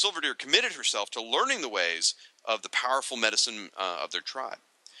 And so Silver Deer committed herself to learning the ways of the powerful medicine of their tribe.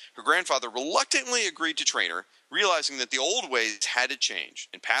 Her grandfather reluctantly agreed to train her, realizing that the old ways had to change,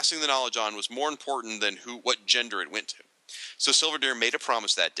 and passing the knowledge on was more important than what gender it went to. So Silver Deer made a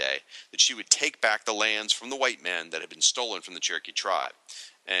promise that day that she would take back the lands from the white men that had been stolen from the Cherokee tribe.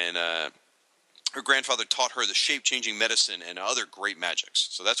 And her grandfather taught her the shape-changing medicine and other great magics.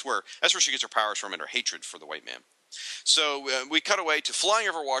 So that's where she gets her powers from and her hatred for the white man. So we cut away to flying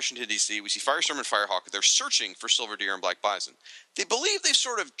over Washington, D.C. We see Firestorm and Firehawk. They're searching for Silver Deer and Black Bison. They believe they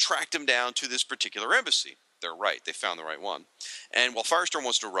sort of tracked him down to this particular embassy. They're right. They found the right one. And while Firestorm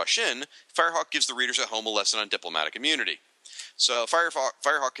wants to rush in, Firehawk gives the readers at home a lesson on diplomatic immunity. So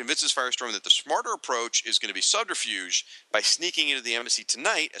Firehawk convinces Firestorm that the smarter approach is going to be subterfuge by sneaking into the embassy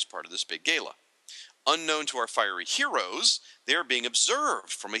tonight as part of this big gala. Unknown to our fiery heroes, they are being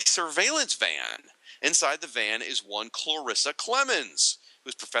observed from a surveillance van. Inside the van is one Clarissa Clemens, who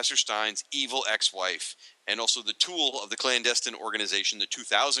is Professor Stein's evil ex-wife, and also the tool of the clandestine organization, the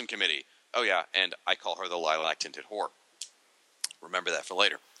 2000 Committee. Oh yeah, and I call her the lilac-tinted whore. Remember that for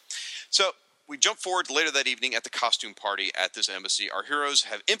later. So, we jump forward to later that evening at the costume party at this embassy. Our heroes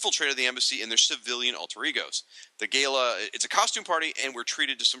have infiltrated the embassy in their civilian alter egos. The gala, it's a costume party, and we're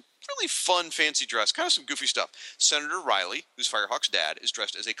treated to some really fun, fancy dress, kind of some goofy stuff. Senator Riley, who's Firehawk's dad, is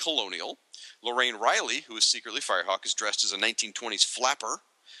dressed as a colonial. Lorraine Riley, who is secretly Firehawk, is dressed as a 1920s flapper.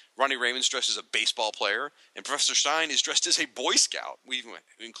 Ronnie Raymond's dressed as a baseball player. And Professor Stein is dressed as a Boy Scout,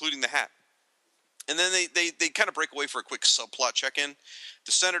 including the hat. And then they kind of break away for a quick subplot check-in.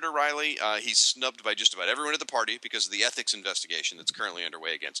 The Senator Riley, he's snubbed by just about everyone at the party because of the ethics investigation that's currently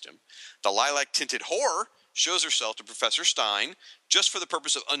underway against him. The lilac-tinted whore shows herself to Professor Stein just for the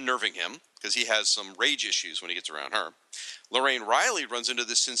purpose of unnerving him, because he has some rage issues when he gets around her. Lorraine Riley runs into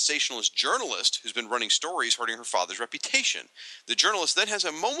this sensationalist journalist who's been running stories hurting her father's reputation. The journalist then has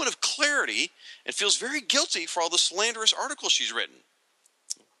a moment of clarity and feels very guilty for all the slanderous articles she's written.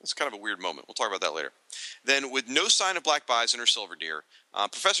 It's kind of a weird moment. We'll talk about that later. Then, with no sign of Black Bison or Silver Deer,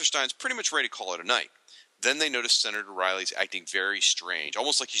 Professor Stein's pretty much ready to call it a night. Then they notice Senator Riley's acting very strange,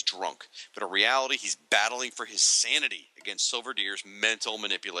 almost like he's drunk. But in reality, he's battling for his sanity against Silver Deer's mental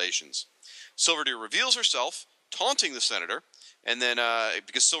manipulations. Silver Deer reveals herself, taunting the senator, and then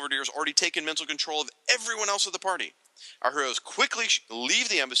because Silver Deer has already taken mental control of everyone else at the party. Our heroes quickly leave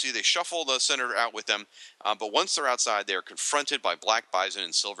the embassy. They shuffle the senator out with them, but once they're outside, they are confronted by Black Bison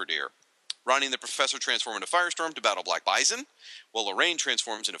and Silver Deer. Ronnie and the Professor transform into Firestorm to battle Black Bison, while Lorraine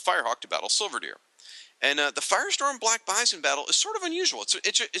transforms into Firehawk to battle Silver Deer. And the Firestorm Black Bison battle is sort of unusual.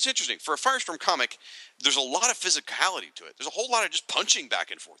 It's interesting. For a Firestorm comic, there's a lot of physicality to it. There's a whole lot of just punching back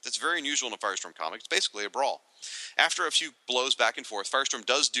and forth. That's very unusual in a Firestorm comic. It's basically a brawl. After a few blows back and forth, Firestorm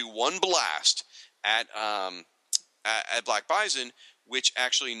does do one blast at Black Bison, which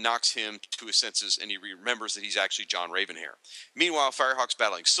actually knocks him to his senses, and he remembers that he's actually John Ravenhair. Meanwhile, Firehawk's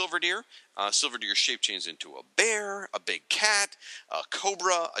battling Silver Deer. Silver Deer's shape changes into a bear, a big cat, a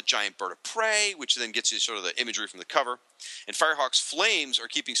cobra, a giant bird of prey, which then gets you sort of the imagery from the cover. And Firehawk's flames are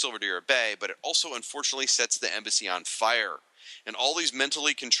keeping Silver Deer at bay, but it also unfortunately sets the embassy on fire. And all these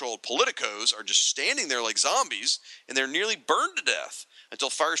mentally controlled politicos are just standing there like zombies, and they're nearly burned to death until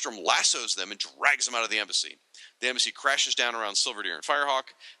Firestorm lassos them and drags them out of the embassy. The embassy crashes down around Silver Deer and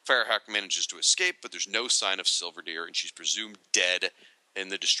Firehawk. Firehawk manages to escape, but there's no sign of Silver Deer, and she's presumed dead in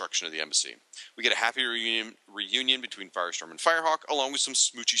the destruction of the embassy. We get a happy reunion between Firestorm and Firehawk, along with some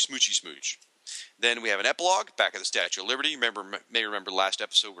smoochy smooch. Then we have an epilogue back at the Statue of Liberty. You may remember last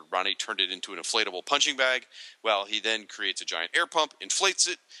episode where Ronnie turned it into an inflatable punching bag. Well, he then creates a giant air pump, inflates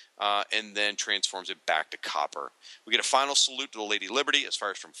it, and then transforms it back to copper. We get a final salute to the Lady Liberty as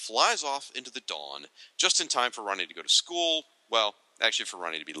Firestorm flies off into the dawn, just in time for Ronnie to go to school. Well, actually for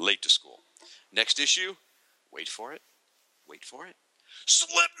Ronnie to be late to school. Next issue, wait for it,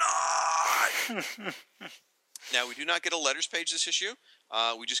 Slipknot! Now, we do not get a letters page this issue.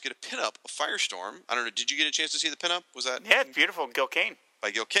 We just get a pinup of Firestorm. I don't know, did you get a chance to see the pinup? Was that? Yeah, it's beautiful. Gil Kane.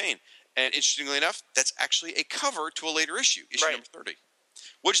 By Gil Kane. And interestingly enough, that's actually a cover to a later issue right. Number 30.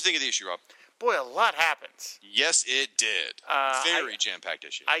 What'd you think of the issue, Rob? Boy, a lot happens. Yes, it did. Very jam-packed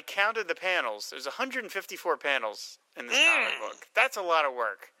issue. I counted the panels. There's 154 panels in this comic book. That's a lot of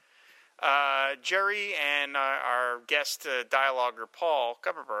work. Jerry and our guest dialoguer, Paul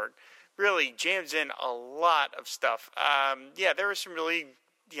Kupperberg, really jams in a lot of stuff. Yeah, there were some really,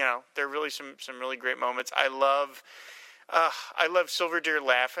 there are really some really great moments. I love Silver Deer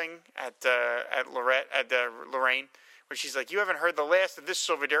laughing at Lorraine, where she's like, "You haven't heard the last of this,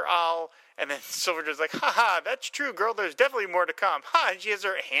 Silver Deer. And then Silver Deer's like, "Ha, that's true, girl. There's definitely more to come." And she has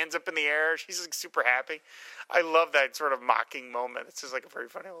her hands up in the air. She's like super happy. I love that sort of mocking moment. It's just like a very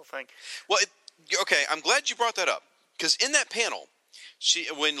funny little thing. Well, okay, I'm glad you brought that up, because in that panel,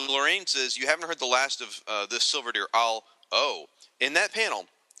 when Lorraine says, "You haven't heard the last of this, Silver Deer," in that panel,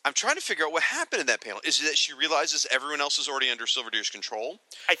 I'm trying to figure out what happened in that panel. Is it that she realizes everyone else is already under Silver Deer's control?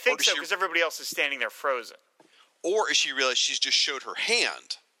 I think so, because everybody else is standing there frozen. Or is she realized she's just showed her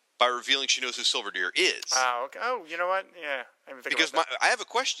hand by revealing she knows who Silverdeer is. Oh, okay. Oh, you know what? Yeah, I didn't think Because about that. I have a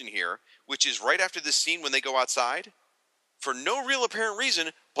question here, which is right after this scene when they go outside, for no real apparent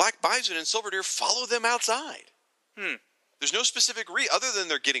reason, Black Bison and Silverdeer follow them outside. There's no specific other than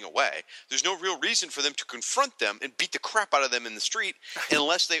they're getting away. There's no real reason for them to confront them and beat the crap out of them in the street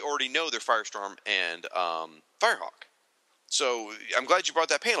unless they already know they're Firestorm and Firehawk. So I'm glad you brought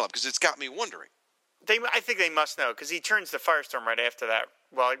that panel up because it's got me wondering. I think they must know because he turns to Firestorm right after that.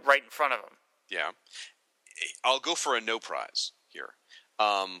 Well, right in front of him. Yeah. I'll go for a no prize here.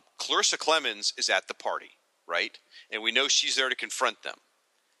 Clarissa Clemons is at the party, right? And we know she's there to confront them.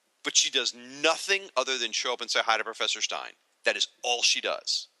 But she does nothing other than show up and say hi to Professor Stein. That is all she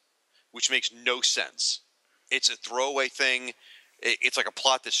does, which makes no sense. It's a throwaway thing. It's like a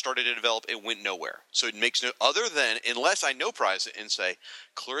plot that started to develop. It went nowhere. So it makes no other than, unless I no prize it and say,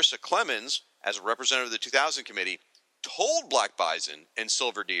 Clarissa Clemons, as a representative of the 2000 committee, told Black Bison and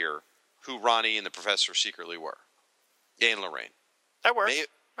Silverdeer who Ronnie and the professor secretly were. And Lorraine. That works.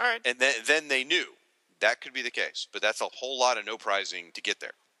 All right. And then they knew. That could be the case. But that's a whole lot of no prizing to get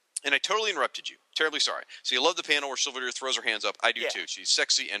there. And I totally interrupted you. Terribly sorry. So you love the panel where Silverdeer throws her hands up. I do too. She's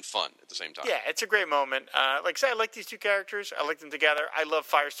sexy and fun at the same time. Yeah, it's a great moment. Like I said, I like these two characters. I like them together. I love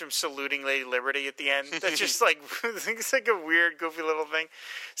Firestorm saluting Lady Liberty at the end. That's just like it's like a weird, goofy little thing.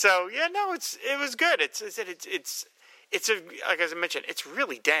 So yeah, no, it was good. It's like as I mentioned, it's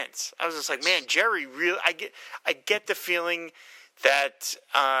really dense. I was just like, man, Jerry really. I get the feeling that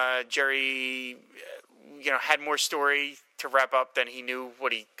Jerry, had more story to wrap up than he knew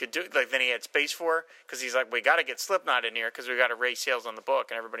what he could do, like than he had space for, because he's like, we got to get Slipknot in here because we got to raise sales on the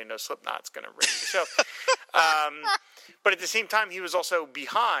book, and everybody knows Slipknot's going to raise the show. But at the same time, he was also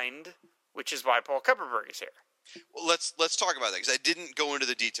behind, which is why Paul Kupperberg is here. Well, let's talk about that because I didn't go into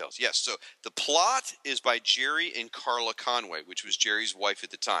the details. Yes, so the plot is by Jerry and Carla Conway, which was Jerry's wife at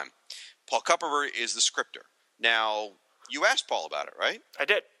the time. Paul Kupperberg is the scripter. Now, you asked Paul about it, right? I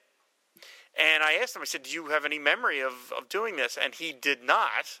did. And I asked him, I said, do you have any memory of doing this? And he did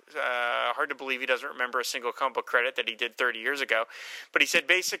not. Hard to believe he doesn't remember a single comic book credit that he did 30 years ago. But he said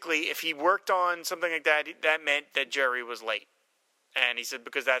basically if he worked on something like that, that meant that Jerry was late. And he said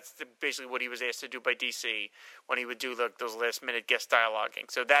because that's basically what he was asked to do by DC when he would do those last-minute guest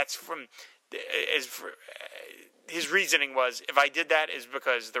dialoguing. So that's his reasoning was, if I did that is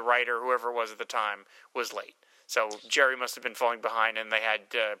because the writer, whoever it was at the time, was late. So Jerry must have been falling behind, and they had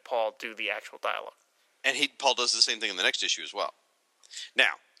Paul do the actual dialogue. And Paul does the same thing in the next issue as well.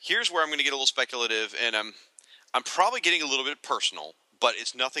 Now, here's where I'm going to get a little speculative, and I'm probably getting a little bit personal, but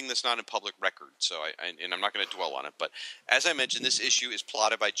it's nothing that's not in public record. So I'm not going to dwell on it. But as I mentioned, this issue is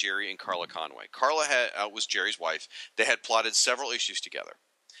plotted by Jerry and Carla Conway. Carla was Jerry's wife. They had plotted several issues together.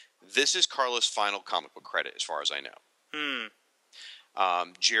 This is Carla's final comic book credit, as far as I know.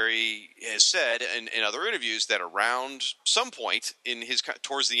 Jerry has said in other interviews that around some point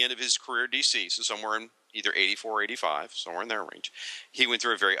towards the end of his career at DC, so somewhere in either 84 or 85, somewhere in their range, he went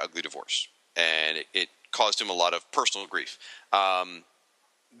through a very ugly divorce, and it caused him a lot of personal grief.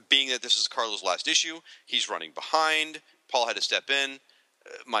 Being that this is Carla's last issue, he's running behind. Paul had to step in.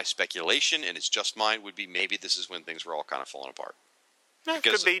 My speculation, and it's just mine, would be maybe this is when things were all kind of falling apart. Yeah,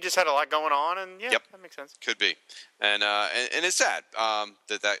 could be. He just had a lot going on, and Yep. That makes sense. Could be, and it's sad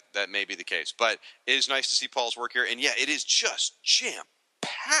that may be the case. But it is nice to see Paul's work here, and yeah, it is just jam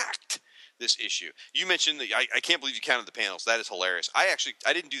packed. This issue. You mentioned that I can't believe you counted the panels. That is hilarious. I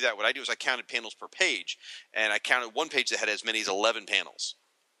didn't do that. What I do is I counted panels per page, and I counted one page that had as many as 11 panels.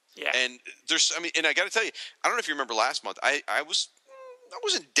 Yeah, and and I got to tell you, I don't know if you remember last month. I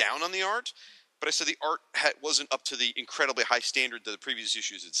wasn't down on the art. But I said the art wasn't up to the incredibly high standard that the previous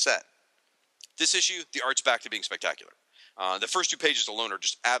issues had set. This issue, the art's back to being spectacular. The first two pages alone are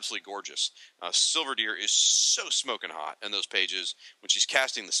just absolutely gorgeous. Silverdeer is so smoking hot in those pages when she's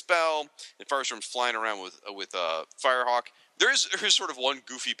casting the spell, and Firestorm's flying around with Firehawk. There's sort of one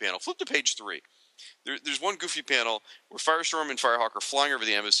goofy panel. Flip to page 3. There's one goofy panel where Firestorm and Firehawk are flying over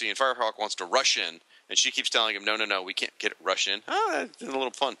the embassy, and Firehawk wants to rush in, and she keeps telling him, no, we can't rush in. That's a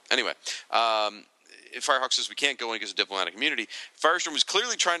little fun. Anyway, Firehawk says we can't go in because of diplomatic immunity. Firestorm is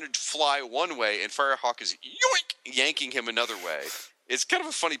clearly trying to fly one way, and Firehawk is yanking him another way. It's kind of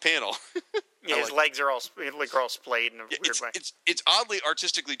a funny panel. Yeah, his legs are all splayed in a weird way. It's oddly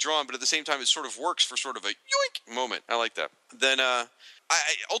artistically drawn, but at the same time, it sort of works for sort of a yoink moment. I like that. Then, I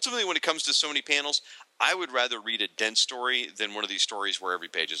ultimately, when it comes to so many panels, I would rather read a dense story than one of these stories where every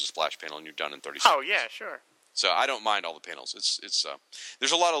page is a splash panel and you're done in 30 seconds. Oh yeah, sure. So I don't mind all the panels. It's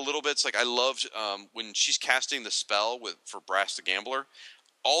there's a lot of little bits. Like I loved when she's casting the spell for Brass the Gambler.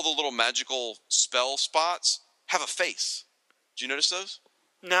 All the little magical spell spots have a face. Did you notice those?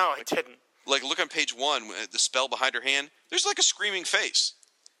 No, I didn't. Like, look on page 1, the spell behind her hand. There's like a screaming face.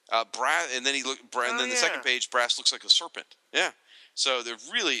 And then the second page, Brass looks like a serpent. Yeah. So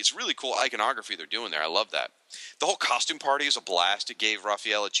it's really cool iconography they're doing there. I love that. The whole costume party is a blast. It gave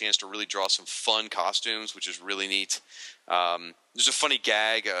Raphael a chance to really draw some fun costumes, which is really neat. There's a funny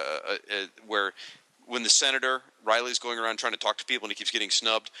gag where when the senator, Riley's going around trying to talk to people and he keeps getting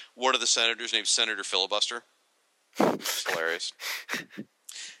snubbed, one of the senators named Senator Filibuster. It's hilarious.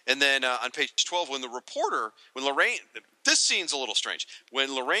 And then on page 12, when Lorraine, this scene's a little strange.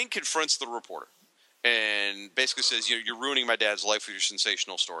 When Lorraine confronts the reporter and basically says, you're ruining my dad's life with your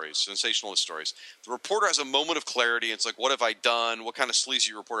sensationalist stories. The reporter has a moment of clarity. And it's like, what have I done? What kind of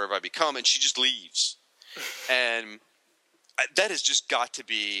sleazy reporter have I become? And she just leaves. And that has just got to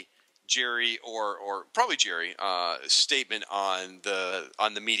be Jerry or probably Jerry statement on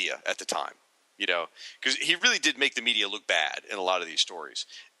the media at the time. Because he really did make the media look bad in a lot of these stories.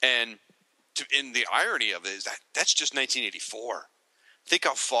 And in the irony of it is that's just 1984. Think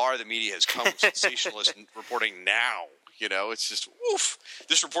how far the media has come with sensationalist reporting now. It's just, oof.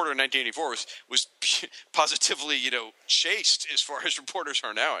 This reporter in 1984 was positively, chased as far as reporters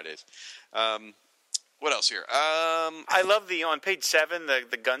are nowadays. What else here? I love on page 7,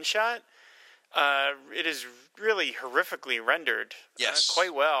 the gunshot. It is really horrifically rendered. Yes.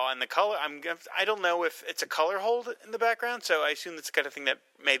 Quite well. And the color, I don't know if it's a color hold in the background, so I assume that's the kind of thing that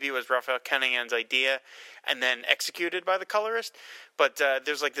maybe was Raphael Cunningham idea and then executed by the colorist. But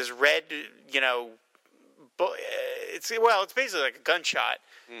there's like this red, it's basically like a gunshot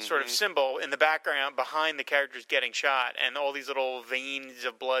sort of symbol in the background behind the characters getting shot, and all these little veins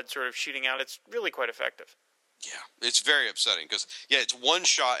of blood sort of shooting out. It's really quite effective. Yeah, it's very upsetting because it's one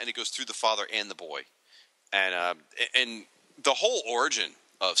shot and it goes through the father and the boy, and the whole origin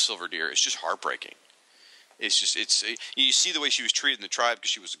of Silver Deer is just heartbreaking. It's just you see the way she was treated in the tribe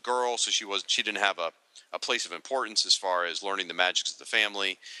because she was a girl, so she didn't have a place of importance as far as learning the magics of the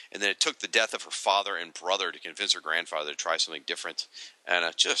family, and then it took the death of her father and brother to convince her grandfather to try something different, and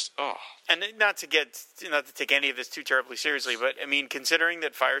And not to take any of this too terribly seriously, but I mean, considering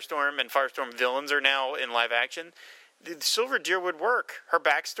that Firestorm and Firestorm villains are now in live action, the Silver Deer would work. Her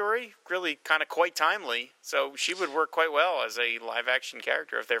backstory really kind of quite timely, so she would work quite well as a live action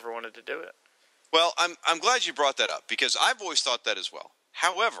character if they ever wanted to do it. Well, I'm glad you brought that up because I've always thought that as well.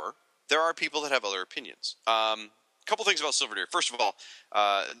 However, there are people that have other opinions. A couple things about Silver Deer. First of all,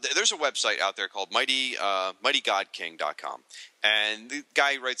 there's a website out there called mightygodking.com, and the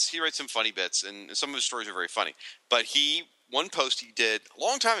guy writes some funny bits, and some of his stories are very funny. But one post he did a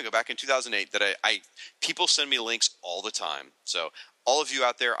long time ago, back in 2008, that people send me links all the time. So all of you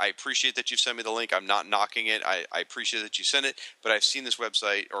out there, I appreciate that you've sent me the link. I'm not knocking it. I appreciate that you sent it, but I've seen this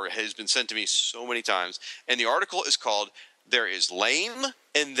website, or it has been sent to me so many times, and the article is called "There is Lame,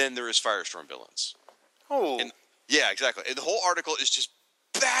 and then there is Firestorm Villains." Oh. Yeah, exactly. And the whole article is just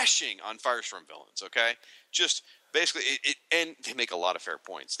bashing on Firestorm villains, okay? Just basically, and they make a lot of fair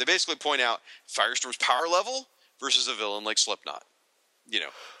points. They basically point out Firestorm's power level versus a villain like Slipknot.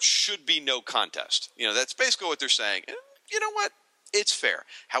 Should be no contest. That's basically what they're saying. And you know what? It's fair.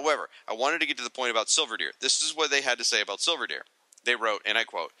 However, I wanted to get to the point about Silver Deer. This is what they had to say about Silver Deer. They wrote, and I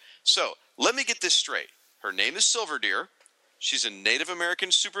quote, "So, let me get this straight. Her name is Silver Deer. She's a Native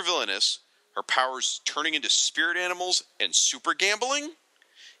American supervillainess. Her powers turning into spirit animals and super gambling?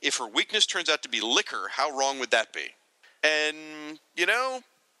 If her weakness turns out to be liquor, how wrong would that be?" And,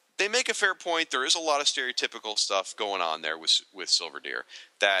 they make a fair point. There is a lot of stereotypical stuff going on there with Silver Deer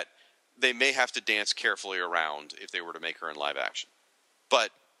that they may have to dance carefully around if they were to make her in live action.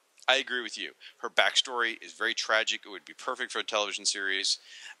 But I agree with you. Her backstory is very tragic. It would be perfect for a television series.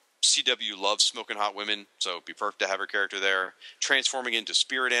 CW loves smoking hot women, so it'd be perfect to have her character there. Transforming into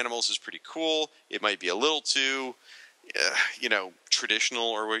spirit animals is pretty cool. It might be a little too, traditional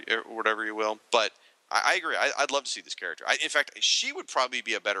or whatever you will. But I agree. I'd love to see this character. In fact, she would probably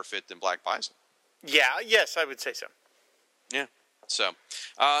be a better fit than Black Bison. Yeah, yes, I would say so. Yeah. So,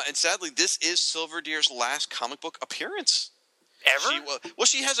 and sadly, this is Silver Deer's last comic book appearance. Ever?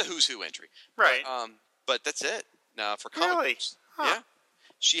 She has a Who's Who entry. Right. But that's it. For comic books. Huh. Yeah.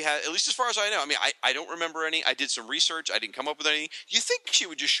 She had, at least as far as I know. I mean, I don't remember any. I did some research. I didn't come up with any. You think she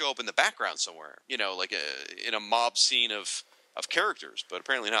would just show up in the background somewhere, like in a mob scene of characters, but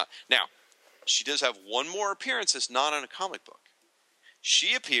apparently not. Now, she does have one more appearance that's not on a comic book.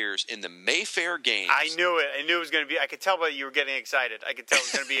 She appears in the Mayfair Games. I knew it. I knew it was going to be. I could tell by you were getting excited. I could tell it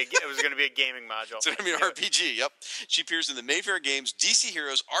was going to be. It was going to be a gaming module. It's going to be an RPG. Yep. She appears in the Mayfair Games DC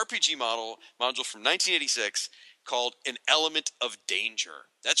Heroes RPG module from 1986. called An Element of Danger.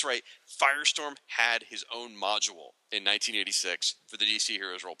 That's right, Firestorm had his own module in 1986 for the DC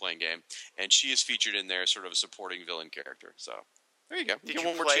Heroes role-playing game, and she is featured in there, sort of a supporting villain character. So there you go. Did you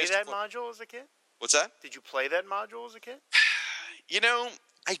play that module as a kid? What's that? Did you play that module as a kid?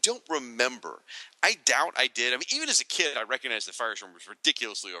 I don't remember. I doubt I did. I mean, even as a kid, I recognized that Firestorm was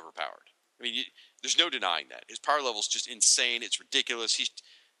ridiculously overpowered. I mean, there's no denying that. His power level is just insane. It's ridiculous. He's,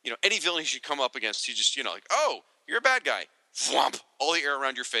 any villain he should come up against, he just, like, oh, you're a bad guy. Whomp! All the air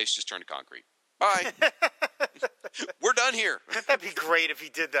around your face just turned to concrete. Bye. We're done here. That'd be great if he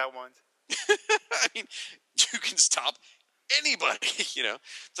did that once. I mean, you can stop anybody,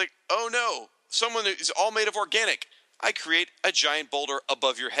 It's like, oh no, someone is all made of organic. I create a giant boulder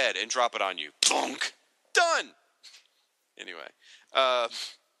above your head and drop it on you. Plonk. Done. Anyway,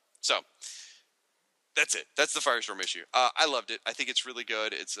 so that's it. That's the Firestorm issue. I loved it. I think it's really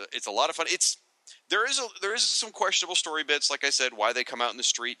good. It's a lot of fun. There is some questionable story bits, like I said, why they come out in the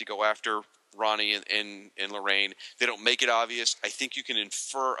street to go after Ronnie and Lorraine. They don't make it obvious. I think you can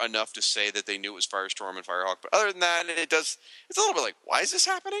infer enough to say that they knew it was Firestorm and Firehawk. But other than that, it's a little bit like, why is this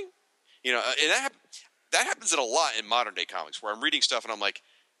happening? And that happens a lot in modern day comics, where I'm reading stuff and I'm like,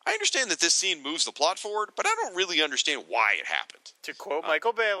 I understand that this scene moves the plot forward, but I don't really understand why it happened. To quote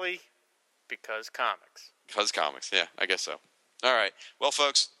Michael Bailey, because comics. Because comics, yeah, I guess so. All right. Well,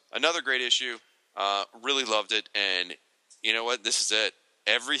 folks, another great issue. Really loved it. And you know what? This is it.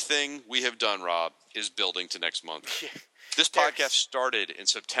 Everything we have done, Rob, is building to next month. This podcast started in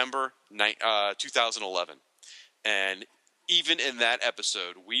September 2011. And even in that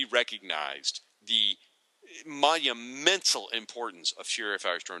episode, we recognized the monumental importance of Fury of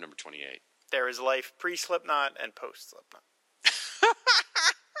Firestorm number 28. There is life pre-Slipknot and post-Slipknot.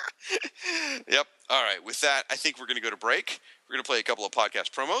 Yep. All right. With that, I think we're going to go to break. We're going to play a couple of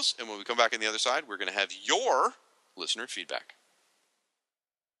podcast promos, and when we come back on the other side, we're going to have your listener feedback.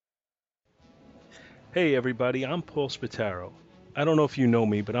 Hey everybody, I'm Paul Spataro. I don't know if you know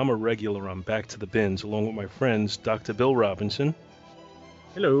me, but I'm a regular on Back to the Bins along with my friends Dr. Bill Robinson.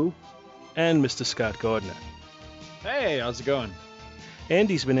 Hello. And Mr. Scott Gardner. Hey, how's it going?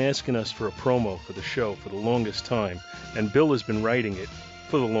 Andy's been asking us for a promo for the show for the longest time, and Bill has been writing it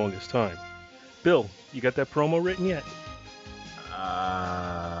for the longest time. Bill, you got that promo written yet?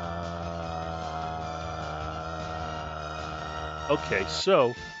 Okay,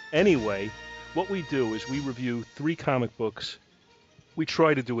 so, anyway, what we do is we review 3 comic books. We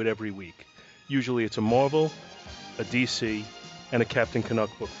try to do it every week. Usually it's a Marvel, a DC, and a Captain Canuck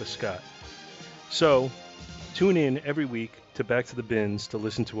book for Scott. So, tune in every week to Back to the Bins to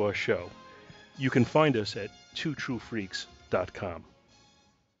listen to our show. You can find us at twotruefreaks.com.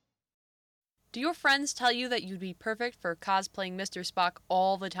 Do your friends tell you that you'd be perfect for cosplaying Mr. Spock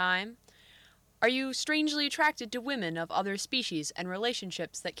all the time? Are you strangely attracted to women of other species and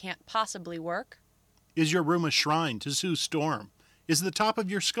relationships that can't possibly work? Is your room a shrine to Sue Storm? Is the top of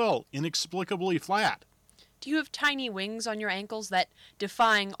your skull inexplicably flat? Do you have tiny wings on your ankles that,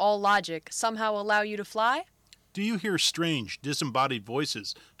 defying all logic, somehow allow you to fly? Do you hear strange, disembodied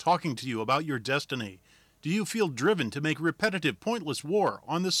voices talking to you about your destiny? Do you feel driven to make repetitive, pointless war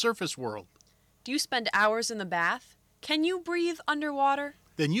on the surface world? Do you spend hours in the bath? Can you breathe underwater?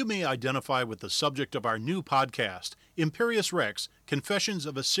 Then you may identify with the subject of our new podcast, Imperious Rex, Confessions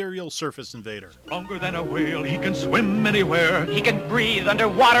of a Serial Surface Invader. Longer than a whale, he can swim anywhere. He can breathe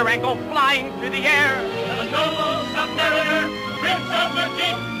underwater and go flying through the air. The noble submariner, prince of the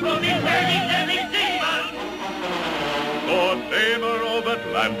deep, will be ready every season. Lord Faber of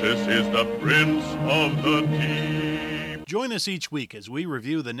Atlantis is the prince of the deep. Join us each week as we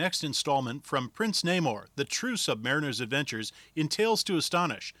review the next installment from Prince Namor, the true Submariner's adventures in Tales to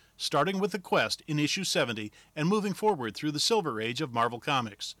Astonish, starting with the quest in issue 70 and moving forward through the Silver Age of Marvel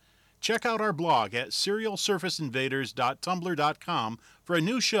Comics. Check out our blog at serialsurfaceinvaders.tumblr.com for a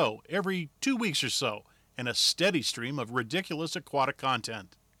new show every 2 weeks or so, and a steady stream of ridiculous aquatic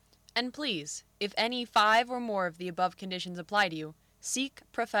content. And please, if any 5 or more of the above conditions apply to you, seek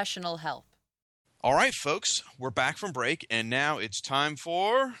professional help. All right, folks, we're back from break, and now it's time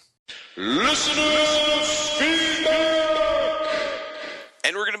for Listener Feedback!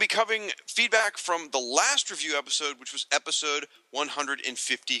 And we're going to be covering feedback from the last review episode, which was episode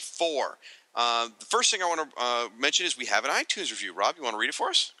 154. The first thing I want to mention is we have an iTunes review. Rob, you want to read it for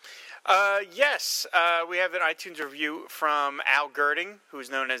us? Yes, we have an iTunes review from Al Girding, who's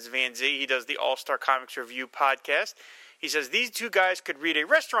known as Van Z. He does the All-Star Comics Review podcast. He says, these two guys could read a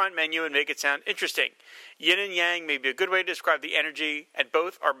restaurant menu and make it sound interesting. Yin and yang may be a good way to describe the energy, and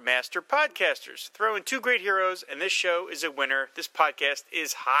both are master podcasters. Throw in 2 great heroes, and this show is a winner. This podcast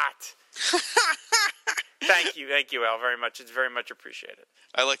is hot. Thank you, Al, very much. It's very much appreciated.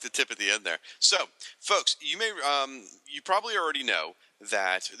 I like the tip at the end there. So, folks, you probably already know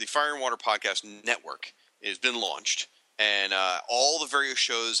that the Fire and Water Podcast Network has been launched, and all the various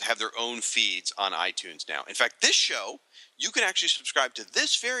shows have their own feeds on iTunes now. In fact, this show, you can actually subscribe to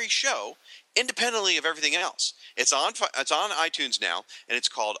this very show independently of everything else. It's on iTunes now, and it's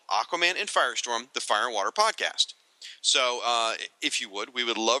called Aquaman and Firestorm, the Fire and Water Podcast. So, if you would, we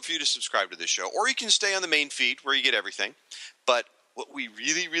would love for you to subscribe to this show, or you can stay on the main feed where you get everything. But what we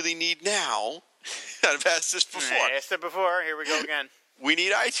really, really need now, I've asked this before. I asked it before. Here we go again. We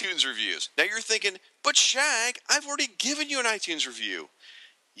need iTunes reviews. Now you're thinking, but Shag, I've already given you an iTunes review.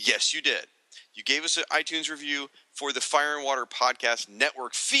 Yes, you did. You gave us an iTunes review for the Fire and Water Podcast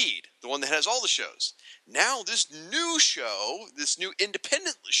Network feed, the one that has all the shows. Now this new show, this new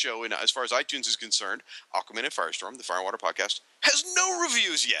independent show, as far as iTunes is concerned, Aquaman and Firestorm, the Fire and Water Podcast, has no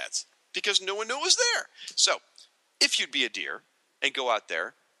reviews yet because no one knew it was there. So if you'd be a dear and go out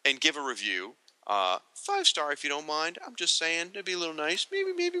there and give a review, 5-star if you don't mind. I'm just saying, it'd be a little nice.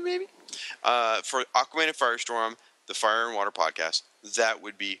 Maybe. For Aquaman and Firestorm, the Fire and Water Podcast, that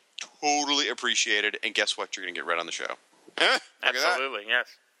would be totally appreciated. And guess what? You're going to get read on the show. Absolutely, yes.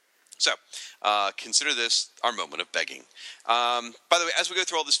 So, consider this our moment of begging. By the way, as we go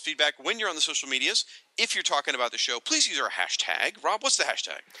through all this feedback, when you're on the social medias, if you're talking about the show, please use our hashtag. Rob, what's the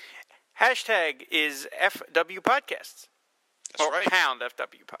hashtag? Hashtag is FW Podcasts. That's right. Pound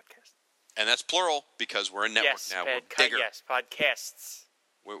FW Podcast. And that's plural because we're a network now. We're bigger. Yes, podcasts.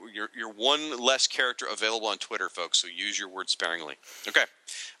 You're one less character available on Twitter, folks, so use your words sparingly. Okay.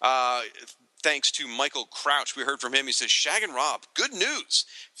 Thanks to Michael Crouch. We heard from him. He says, Shag and Rob, good news.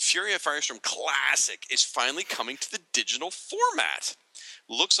 Fury of Firestorm Classic is finally coming to the digital format.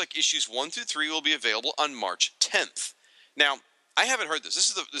 Looks like issues 1 through 3 will be available on March 10th. Now, I haven't heard this.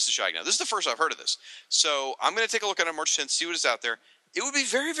 This is Shag now. This is the first I've heard of this. So I'm going to take a look at it on March 10th, see what is out there. It would be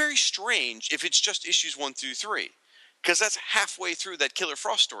very, very strange if it's just issues 1 through 3, because that's halfway through that Killer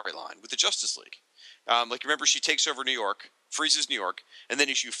Frost storyline with the Justice League. Remember, she takes over New York, freezes New York, and then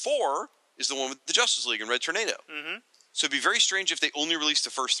issue 4 is the one with the Justice League and Red Tornado. Mm-hmm. So it'd be very strange if they only released the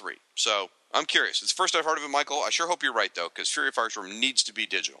first 3. So I'm curious. It's the first I've heard of it, Michael. I sure hope you're right, though, because Fury of Firestorm needs to be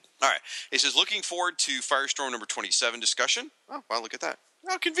digital. All right. It says, looking forward to Firestorm number 27 discussion. Oh, wow, look at that.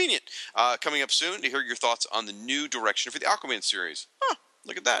 How convenient. Coming up soon to hear your thoughts on the new direction for the Aquaman series. Huh,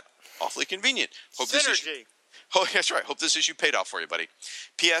 look at that. Awfully convenient. Synergy. Oh, that's right. Hope this issue paid off for you, buddy.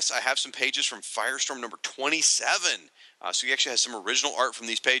 P.S. I have some pages from Firestorm number 27. So he actually has some original art from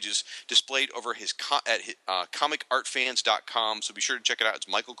these pages displayed over at comicartfans.com. So be sure to check it out. It's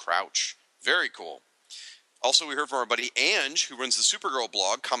Michael Crouch. Very cool. Also, we heard from our buddy Ange, who runs the Supergirl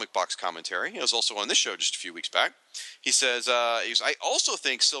blog, Comic Box Commentary. He was also on this show just a few weeks back. He says, I also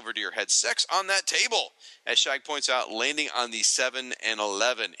think Silver Deer had sex on that table. As Shag points out, landing on the 7 and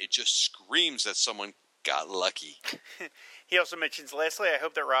 11. It just screams that someone got lucky. He also mentions, lastly, I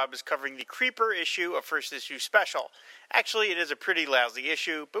hope that Rob is covering the Creeper issue of First Issue Special. Actually, it is a pretty lousy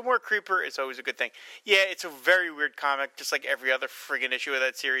issue, but more Creeper is always a good thing. Yeah, it's a very weird comic, just like every other friggin' issue of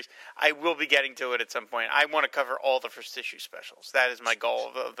that series. I will be getting to it at some point. I want to cover all the First Issue Specials. That is my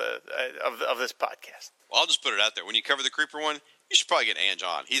goal of this podcast. Well, I'll just put it out there. When you cover the Creeper one, you should probably get Ange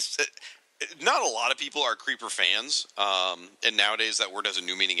on. He's not a lot of people are Creeper fans, and nowadays that word has a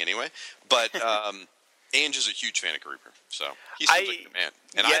new meaning anyway, but Ange is a huge fan of Creeper, so he seems like the man.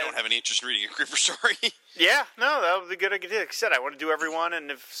 And I don't have any interest in reading a Creeper story. Yeah, no, that would be good. Like I said, I want to do everyone, and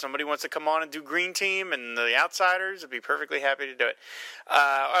if somebody wants to come on and do Green Team and the Outsiders, I'd be perfectly happy to do it.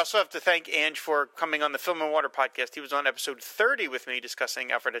 I also have to thank Ange for coming on the Film and Water podcast. He was on episode 30 with me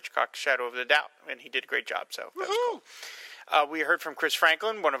discussing Alfred Hitchcock's Shadow of the Doubt, and he did a great job, so that was cool. We heard from Chris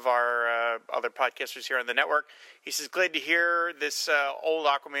Franklin, one of our other podcasters here on the network. He says, glad to hear this old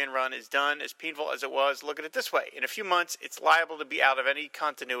Aquaman run is done. As painful as it was, look at it this way. In a few months, it's liable to be out of any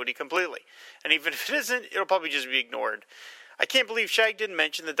continuity completely. And even if it isn't, it'll probably just be ignored. I can't believe Shag didn't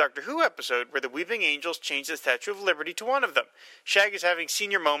mention the Doctor Who episode where the Weeping Angels changed the Statue of Liberty to one of them. Shag is having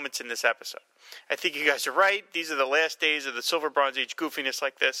senior moments in this episode. I think you guys are right. These are the last days of the Silver Bronze Age goofiness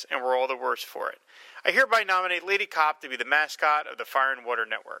like this, and we're all the worse for it. I hereby nominate Lady Cop to be the mascot of the Fire and Water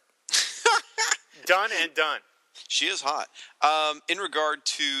Network. Done and done. She is hot. In regard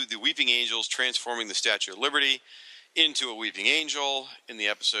to the Weeping Angels transforming the Statue of Liberty into a Weeping Angel in the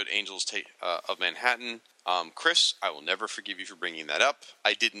episode Angels of Manhattan, Chris, I will never forgive you for bringing that up.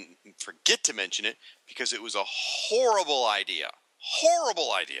 I didn't forget to mention it because it was a horrible idea.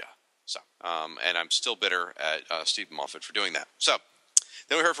 Horrible idea. So, and I'm still bitter at Stephen Moffat for doing that. So,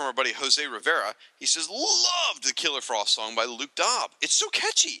 Then we heard from our buddy Jose Rivera. He says, loved the Killer Frost song by Luke Dobb. It's so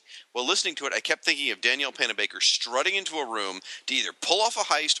catchy. While listening to it, I kept thinking of Danielle Panabaker strutting into a room to either pull off a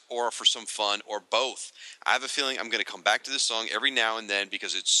heist or for some fun or both. I have a feeling I'm going to come back to this song every now and then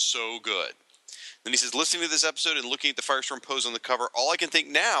because it's so good. Then he says, listening to this episode and looking at the Firestorm pose on the cover, all I can think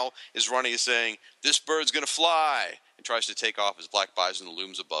now is Ronnie is saying, this bird's going to fly, and tries to take off as Black Bison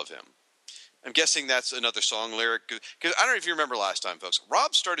looms above him. I'm guessing that's another song lyric, because I don't know if you remember last time, folks.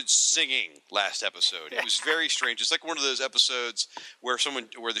 Rob started singing last episode. It was very strange. It's like one of those episodes where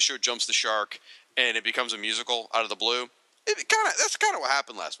the show jumps the shark and it becomes a musical out of the blue. That's kind of what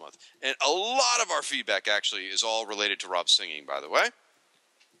happened last month. And a lot of our feedback actually is all related to Rob singing, by the way.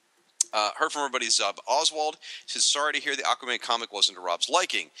 Heard from our buddy Zub Oswald. He says, sorry to hear the Aquaman comic wasn't to Rob's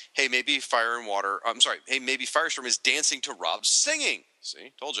liking. Hey, maybe maybe Firestorm is dancing to Rob's singing.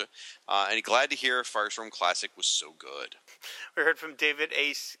 See, told you. And he's glad to hear Firestorm Classic was so good. We heard from David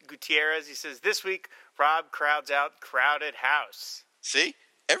Ace Gutierrez. He says, this week, Rob crowds out Crowded House. See?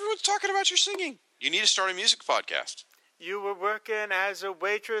 Everyone's talking about your singing. You need to start a music podcast. You were working as a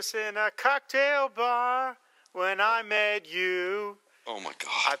waitress in a cocktail bar when I met you. Oh, my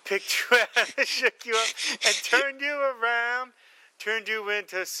God. I picked you up, shook you up, and turned you around, turned you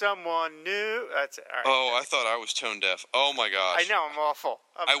into someone new. That's it. All right. Oh, I thought I was tone deaf. Oh, my gosh. I know, I'm awful.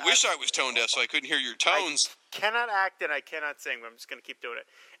 I wish I was tone deaf so I couldn't hear your tones. I cannot act and I cannot sing, but I'm just going to keep doing it.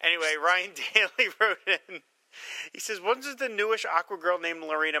 Anyway, Ryan Daly wrote in. He says, wasn't the newish Aqua girl named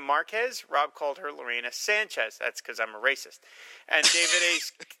Lorena Marquez? Rob called her Lorena Sanchez. That's because I'm a racist. And David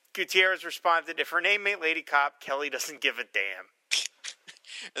Ace Gutierrez responded, if her name ain't Lady Cop, Kelly doesn't give a damn.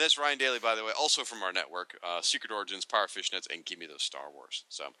 And that's Ryan Daly, by the way, also from our network, Secret Origins, Power Fishnets, and Give Me Those Star Wars.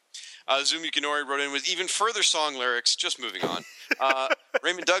 So, Zoom Yukinori wrote in with even further song lyrics, just moving on.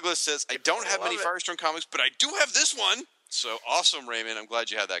 Raymond Douglas says, I don't have many Firestorm comics, but I do have this one. So, awesome, Raymond. I'm glad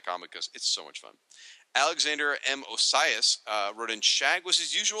you had that comic because it's so much fun. Alexander M. Osias wrote in, Shag was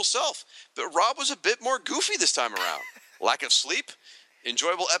his usual self, but Rob was a bit more goofy this time around. Lack of sleep?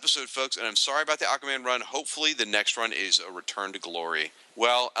 Enjoyable episode, folks, and I'm sorry about the Aquaman run. Hopefully the next run is a return to glory.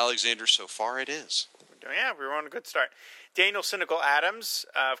 Well, Alexander, so far it is. Yeah, we were on a good start. Daniel Cynical Adams,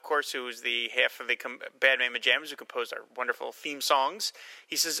 of course, who is the half of the Bad Man Majamas, who composed our wonderful theme songs.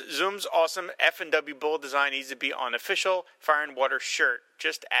 He says, Zoom's awesome F&W Bull design needs to be on official Fire and Water shirt.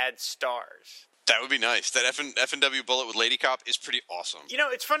 Just add stars. That would be nice. That F&W bullet with Lady Cop is pretty awesome. You know,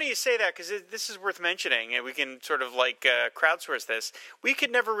 it's funny you say that because this is worth mentioning, and we can sort of crowdsource this. We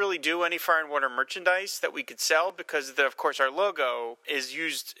could never really do any Fire and Water merchandise that we could sell because, of course, our logo is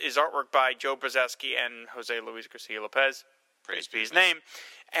artwork by Joe Brzezowski and Jose Luis Garcia Lopez. Praise be his name.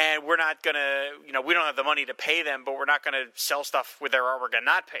 And we're not going to, we don't have the money to pay them, but we're not going to sell stuff with their artwork and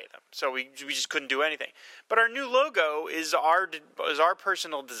not pay them. So we just couldn't do anything. But our new logo is our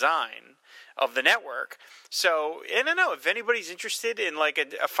personal design of the network. So, I don't know, if anybody's interested in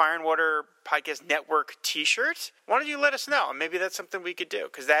a Fire and Water Podcast Network t-shirt, why don't you let us know? Maybe that's something we could do,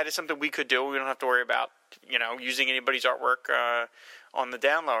 because that is something we could do. We don't have to worry about, using anybody's artwork on the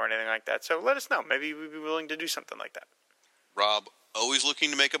down low or anything like that. So let us know. Maybe we'd be willing to do something like that. Rob, always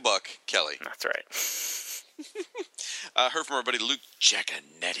looking to make a buck, Kelly. That's right. Heard from our buddy Luke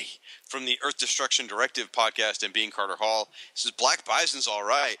Giaconetti from the Earth Destruction Directive podcast and Being Carter Hall. He says, Black Bison's all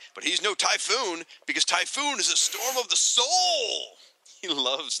right, but he's no Typhoon because Typhoon is a storm of the soul. He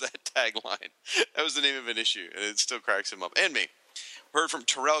loves that tagline. That was the name of an issue, and it still cracks him up. And me. Heard from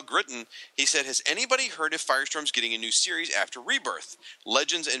Terrell Gritton. He said, has anybody heard if Firestorm's getting a new series after Rebirth?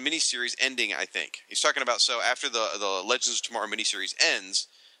 Legends and miniseries ending, I think. He's talking about, so after the Legends of Tomorrow miniseries ends,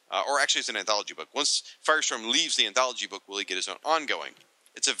 or actually it's an anthology book. Once Firestorm leaves the anthology book, will he get his own ongoing?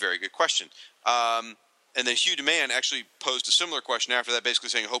 It's a very good question. And then Hugh Demand actually posed a similar question after that, basically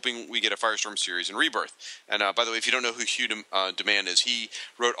saying, hoping we get a Firestorm series in Rebirth. And by the way, if you don't know who Hugh Demand is, he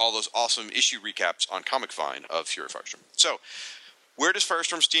wrote all those awesome issue recaps on Comic Vine of Fury of Firestorm. So, where does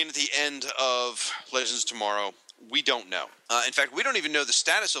Firestorm stand at the end of Legends Tomorrow? We don't know. In fact, we don't even know the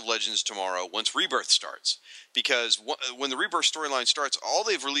status of Legends Tomorrow once Rebirth starts. Because when the Rebirth storyline starts, all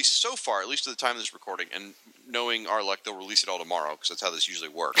they've released so far, at least at the time of this recording, and knowing our luck, they'll release it all tomorrow, because that's how this usually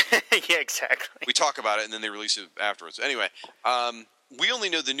works. Yeah, exactly. We talk about it, and then they release it afterwards. Anyway, we only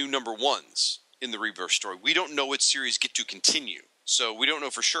know the new number ones in the Rebirth story. We don't know what series get to continue. So we don't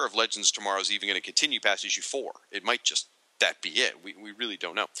know for sure if Legends Tomorrow is even going to continue past issue 4. It might just that be it. We really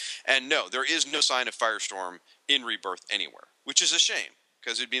don't know. And no, there is no sign of Firestorm in Rebirth anywhere, which is a shame,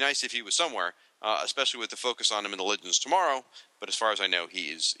 because it'd be nice if he was somewhere, especially with the focus on him in the Legends Tomorrow, but as far as I know,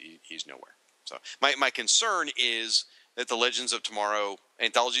 he's nowhere. So my concern is that the Legends of Tomorrow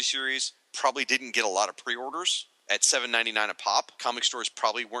anthology series probably didn't get a lot of pre-orders at $7.99 a pop. Comic stores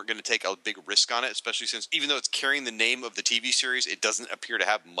probably weren't going to take a big risk on it, especially since even though it's carrying the name of the TV series, it doesn't appear to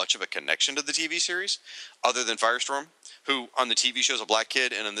have much of a connection to the TV series, other than Firestorm, who on the TV show is a black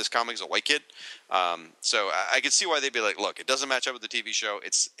kid and in this comic is a white kid. So I could see why they'd be like, look, it doesn't match up with the TV show.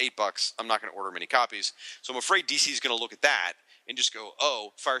 It's $8. I'm not going to order many copies. So I'm afraid DC's going to look at that and just go,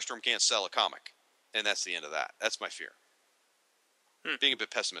 oh, Firestorm can't sell a comic. And that's the end of that. That's my fear. Being a bit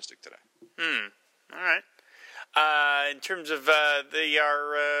pessimistic today. All right. In terms of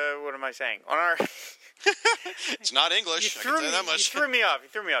what am I saying? On our, it's not English. I can tell you that much. You threw me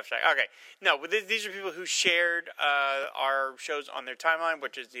off, Shaq. Okay. No, but these are people who shared our shows on their timeline,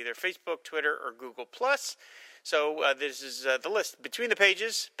 which is either Facebook, Twitter, or Google+. So this is the list. Between the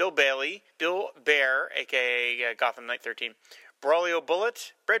Pages, Bill Bailey, Bill Bear, a.k.a. Gotham Knight 13, Braulio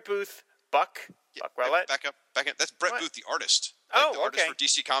Bullet, Brett Booth, Buck Rowlett. Back up. That's Brett Booth, the artist. The artist for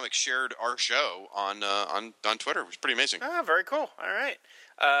DC Comics shared our show on Twitter. It was pretty amazing. Oh, very cool. All right.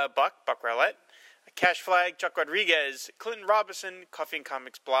 Buck Rowlett, Cash Flag, Chuck Rodriguez, Clinton Robinson, Coffee and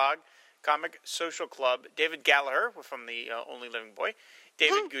Comics blog, Comic Social Club, David Gallagher from the Only Living Boy,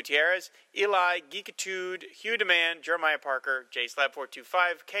 David Gutierrez, Eli, Geekitude, Hugh Demand, Jeremiah Parker,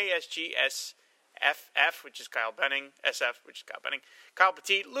 JSlab425, KSGSFF, which is Kyle Benning, SF, which is Kyle Benning, Kyle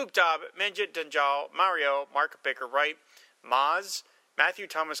Petit, Luke Dobb, Manjit Danjal, Mario, Mark Baker Wright, Maz, Matthew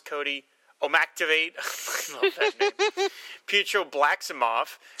Thomas Cody, Omactivate, I love that name, Pietro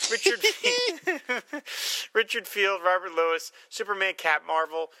Blacksimoff, Richard Field, Robert Lewis, Superman Cap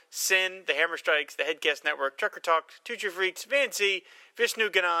Marvel, Sin, The Hammer Strikes, The Headcast Network, Trucker Talk, Two True Freaks, Vancy,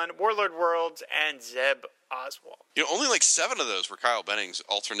 Vishnu Ganon, Warlord Worlds, and Zeb Oswald. Only like 7 of those were Kyle Benning's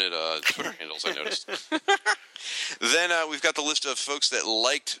alternate Twitter handles, I noticed. Then we've got the list of folks that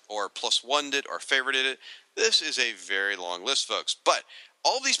liked or +1'd it or favorited it. This is a very long list, folks. But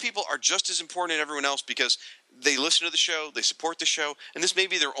all of these people are just as important as everyone else because they listen to the show, they support the show, and this may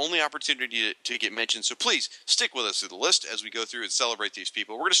be their only opportunity to get mentioned. So please stick with us through the list as we go through and celebrate these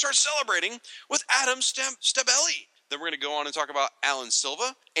people. We're going to start celebrating with Adam Stabelli. Then we're going to go on and talk about Alan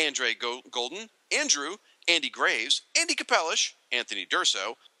Silva, Andre Golden, Andrew, Andy Graves, Andy Capellish, Anthony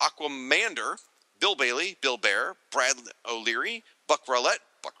Durso, Aquamander, Bill Bailey, Bill Bear, Brad O'Leary, Buck Rowlett,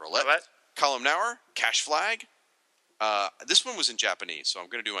 Colin Nauer, Cash Flag. This one was in Japanese, so I'm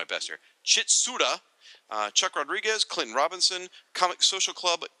going to do my best here. Chitsuda, Chuck Rodriguez, Clinton Robinson, Comic Social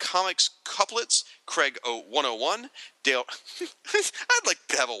Club, Comics Couplets, Craig 101, Dale. I'd like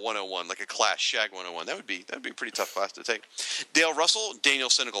to have a 101, like a class Shag 101. That'd be a pretty tough class to take. Dale Russell, Daniel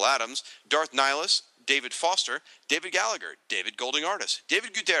Cynical Adams, Darth Nihilus, David Foster, David Gallagher, David Golding Artis,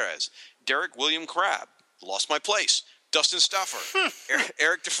 David Gutierrez, Derek William Crabb, Lost My Place, Dustin Stauffer,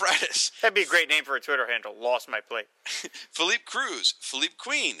 Eric DeFratis. That'd be a great name for a Twitter handle, Lost My Place. Philippe Cruz, Philippe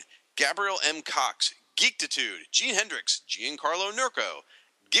Queen, Gabriel M. Cox, Geektitude, Gene Hendricks, Giancarlo Nurko,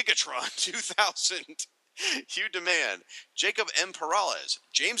 Gigatron 2000, Hugh Demand, Jacob M. Perales,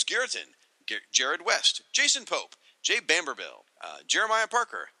 James Garreton, Jared West, Jason Pope, Jay Bamberville, Jeremiah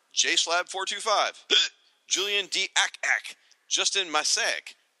Parker, JSlab425, Julian D. Ack, Justin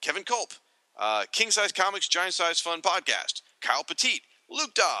Masek, Kevin Culp, King Size Comics Giant Size Fun Podcast, Kyle Petit,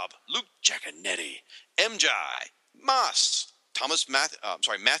 Luke Dobb, Luke Giaconetti, MJ, Moss,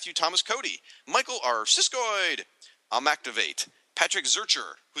 Matthew Thomas Cody, Michael R. Siskoid, Omactivate, Patrick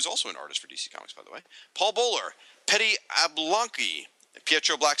Zurcher, who's also an artist for DC Comics, by the way, Paul Bowler, Petty Ablanki,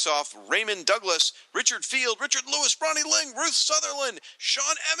 Pietro Blacksoft, Raymond Douglas, Richard Field, Richard Lewis, Ronnie Ling, Ruth Sutherland,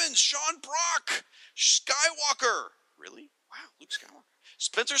 Sean Emmons, Sean Brock, Skywalker. Really? Wow, Luke Skywalker.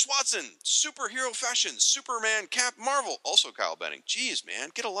 Spencer Swatson, Superhero Fashion, Superman Cap Marvel, also Kyle Benning. Jeez, man,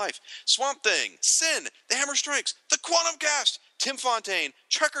 get a life. Swamp Thing, Sin, The Hammer Strikes, The Quantum Cast, Tim Fontaine,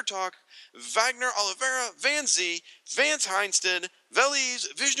 Trekker Talk, Wagner Oliveira, Van Z, Vance Heinston, Veliz,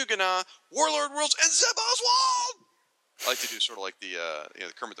 Vishnu Gana, Warlord Worlds, and Zeb Oswald! I like to do sort of like the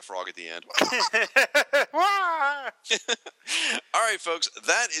Kermit the Frog at the end. All right, folks,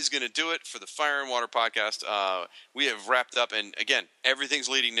 that is going to do it for the Fire and Water podcast. We have wrapped up, and again, everything's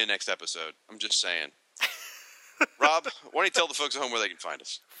leading to next episode. I'm just saying. Rob, why don't you tell the folks at home where they can find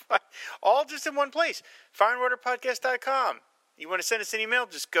us? All just in one place, fireandwaterpodcast.com. You want to send us an email,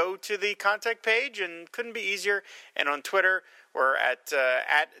 just go to the contact page, and couldn't be easier. And on Twitter, we're at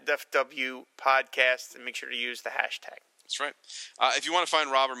DefW Podcast, and make sure to use the hashtag. That's right. If you want to find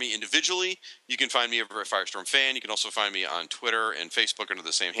Rob or me individually, you can find me over at Firestorm Fan. You can also find me on Twitter and Facebook under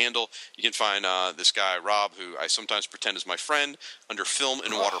the same handle. You can find this guy, Rob, who I sometimes pretend is my friend, under Film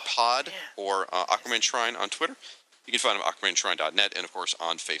and Water Pod or Aquaman Shrine on Twitter. You can find him at aquamanshrine.net and, of course,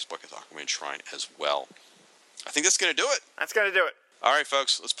 on Facebook as Aquaman Shrine as well. I think that's going to do it. That's going to do it. All right,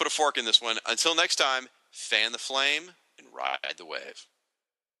 folks, let's put a fork in this one. Until next time, fan the flame, and ride the wave.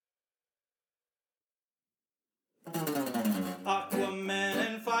 Aquaman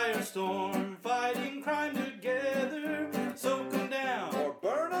and Firestorm fighting crime together. Soak 'em down Or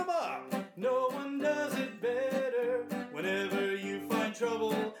burn 'em up. No one does it better. Whenever you find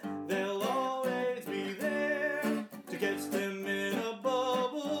trouble, they'll always be there to catch them in a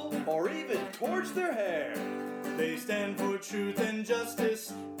bubble. Or even torch their hair. They stand for truth and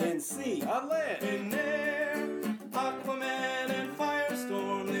justice In sea, on land. in air. Aquaman and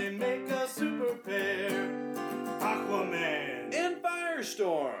Firestorm, they make a super pair. Aquaman, In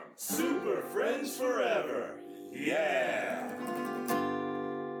Firestorm. super friends forever. Yeah!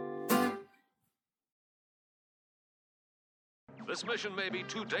 This mission may be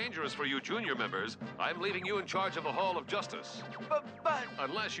too dangerous for you junior members. I'm leaving you in charge of the Hall of Justice. But...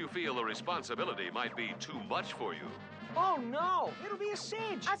 Unless you feel the responsibility might be too much for you. Oh, no! It'll be a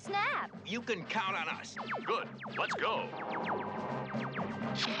cinch! A snap. You can count on us. Good. Let's go.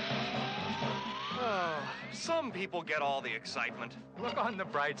 Oh, some people get all the excitement. Look on the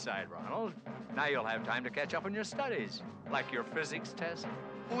bright side, Ronald. Now you'll have time to catch up on your studies, like your physics test.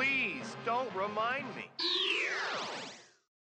 Please, don't remind me.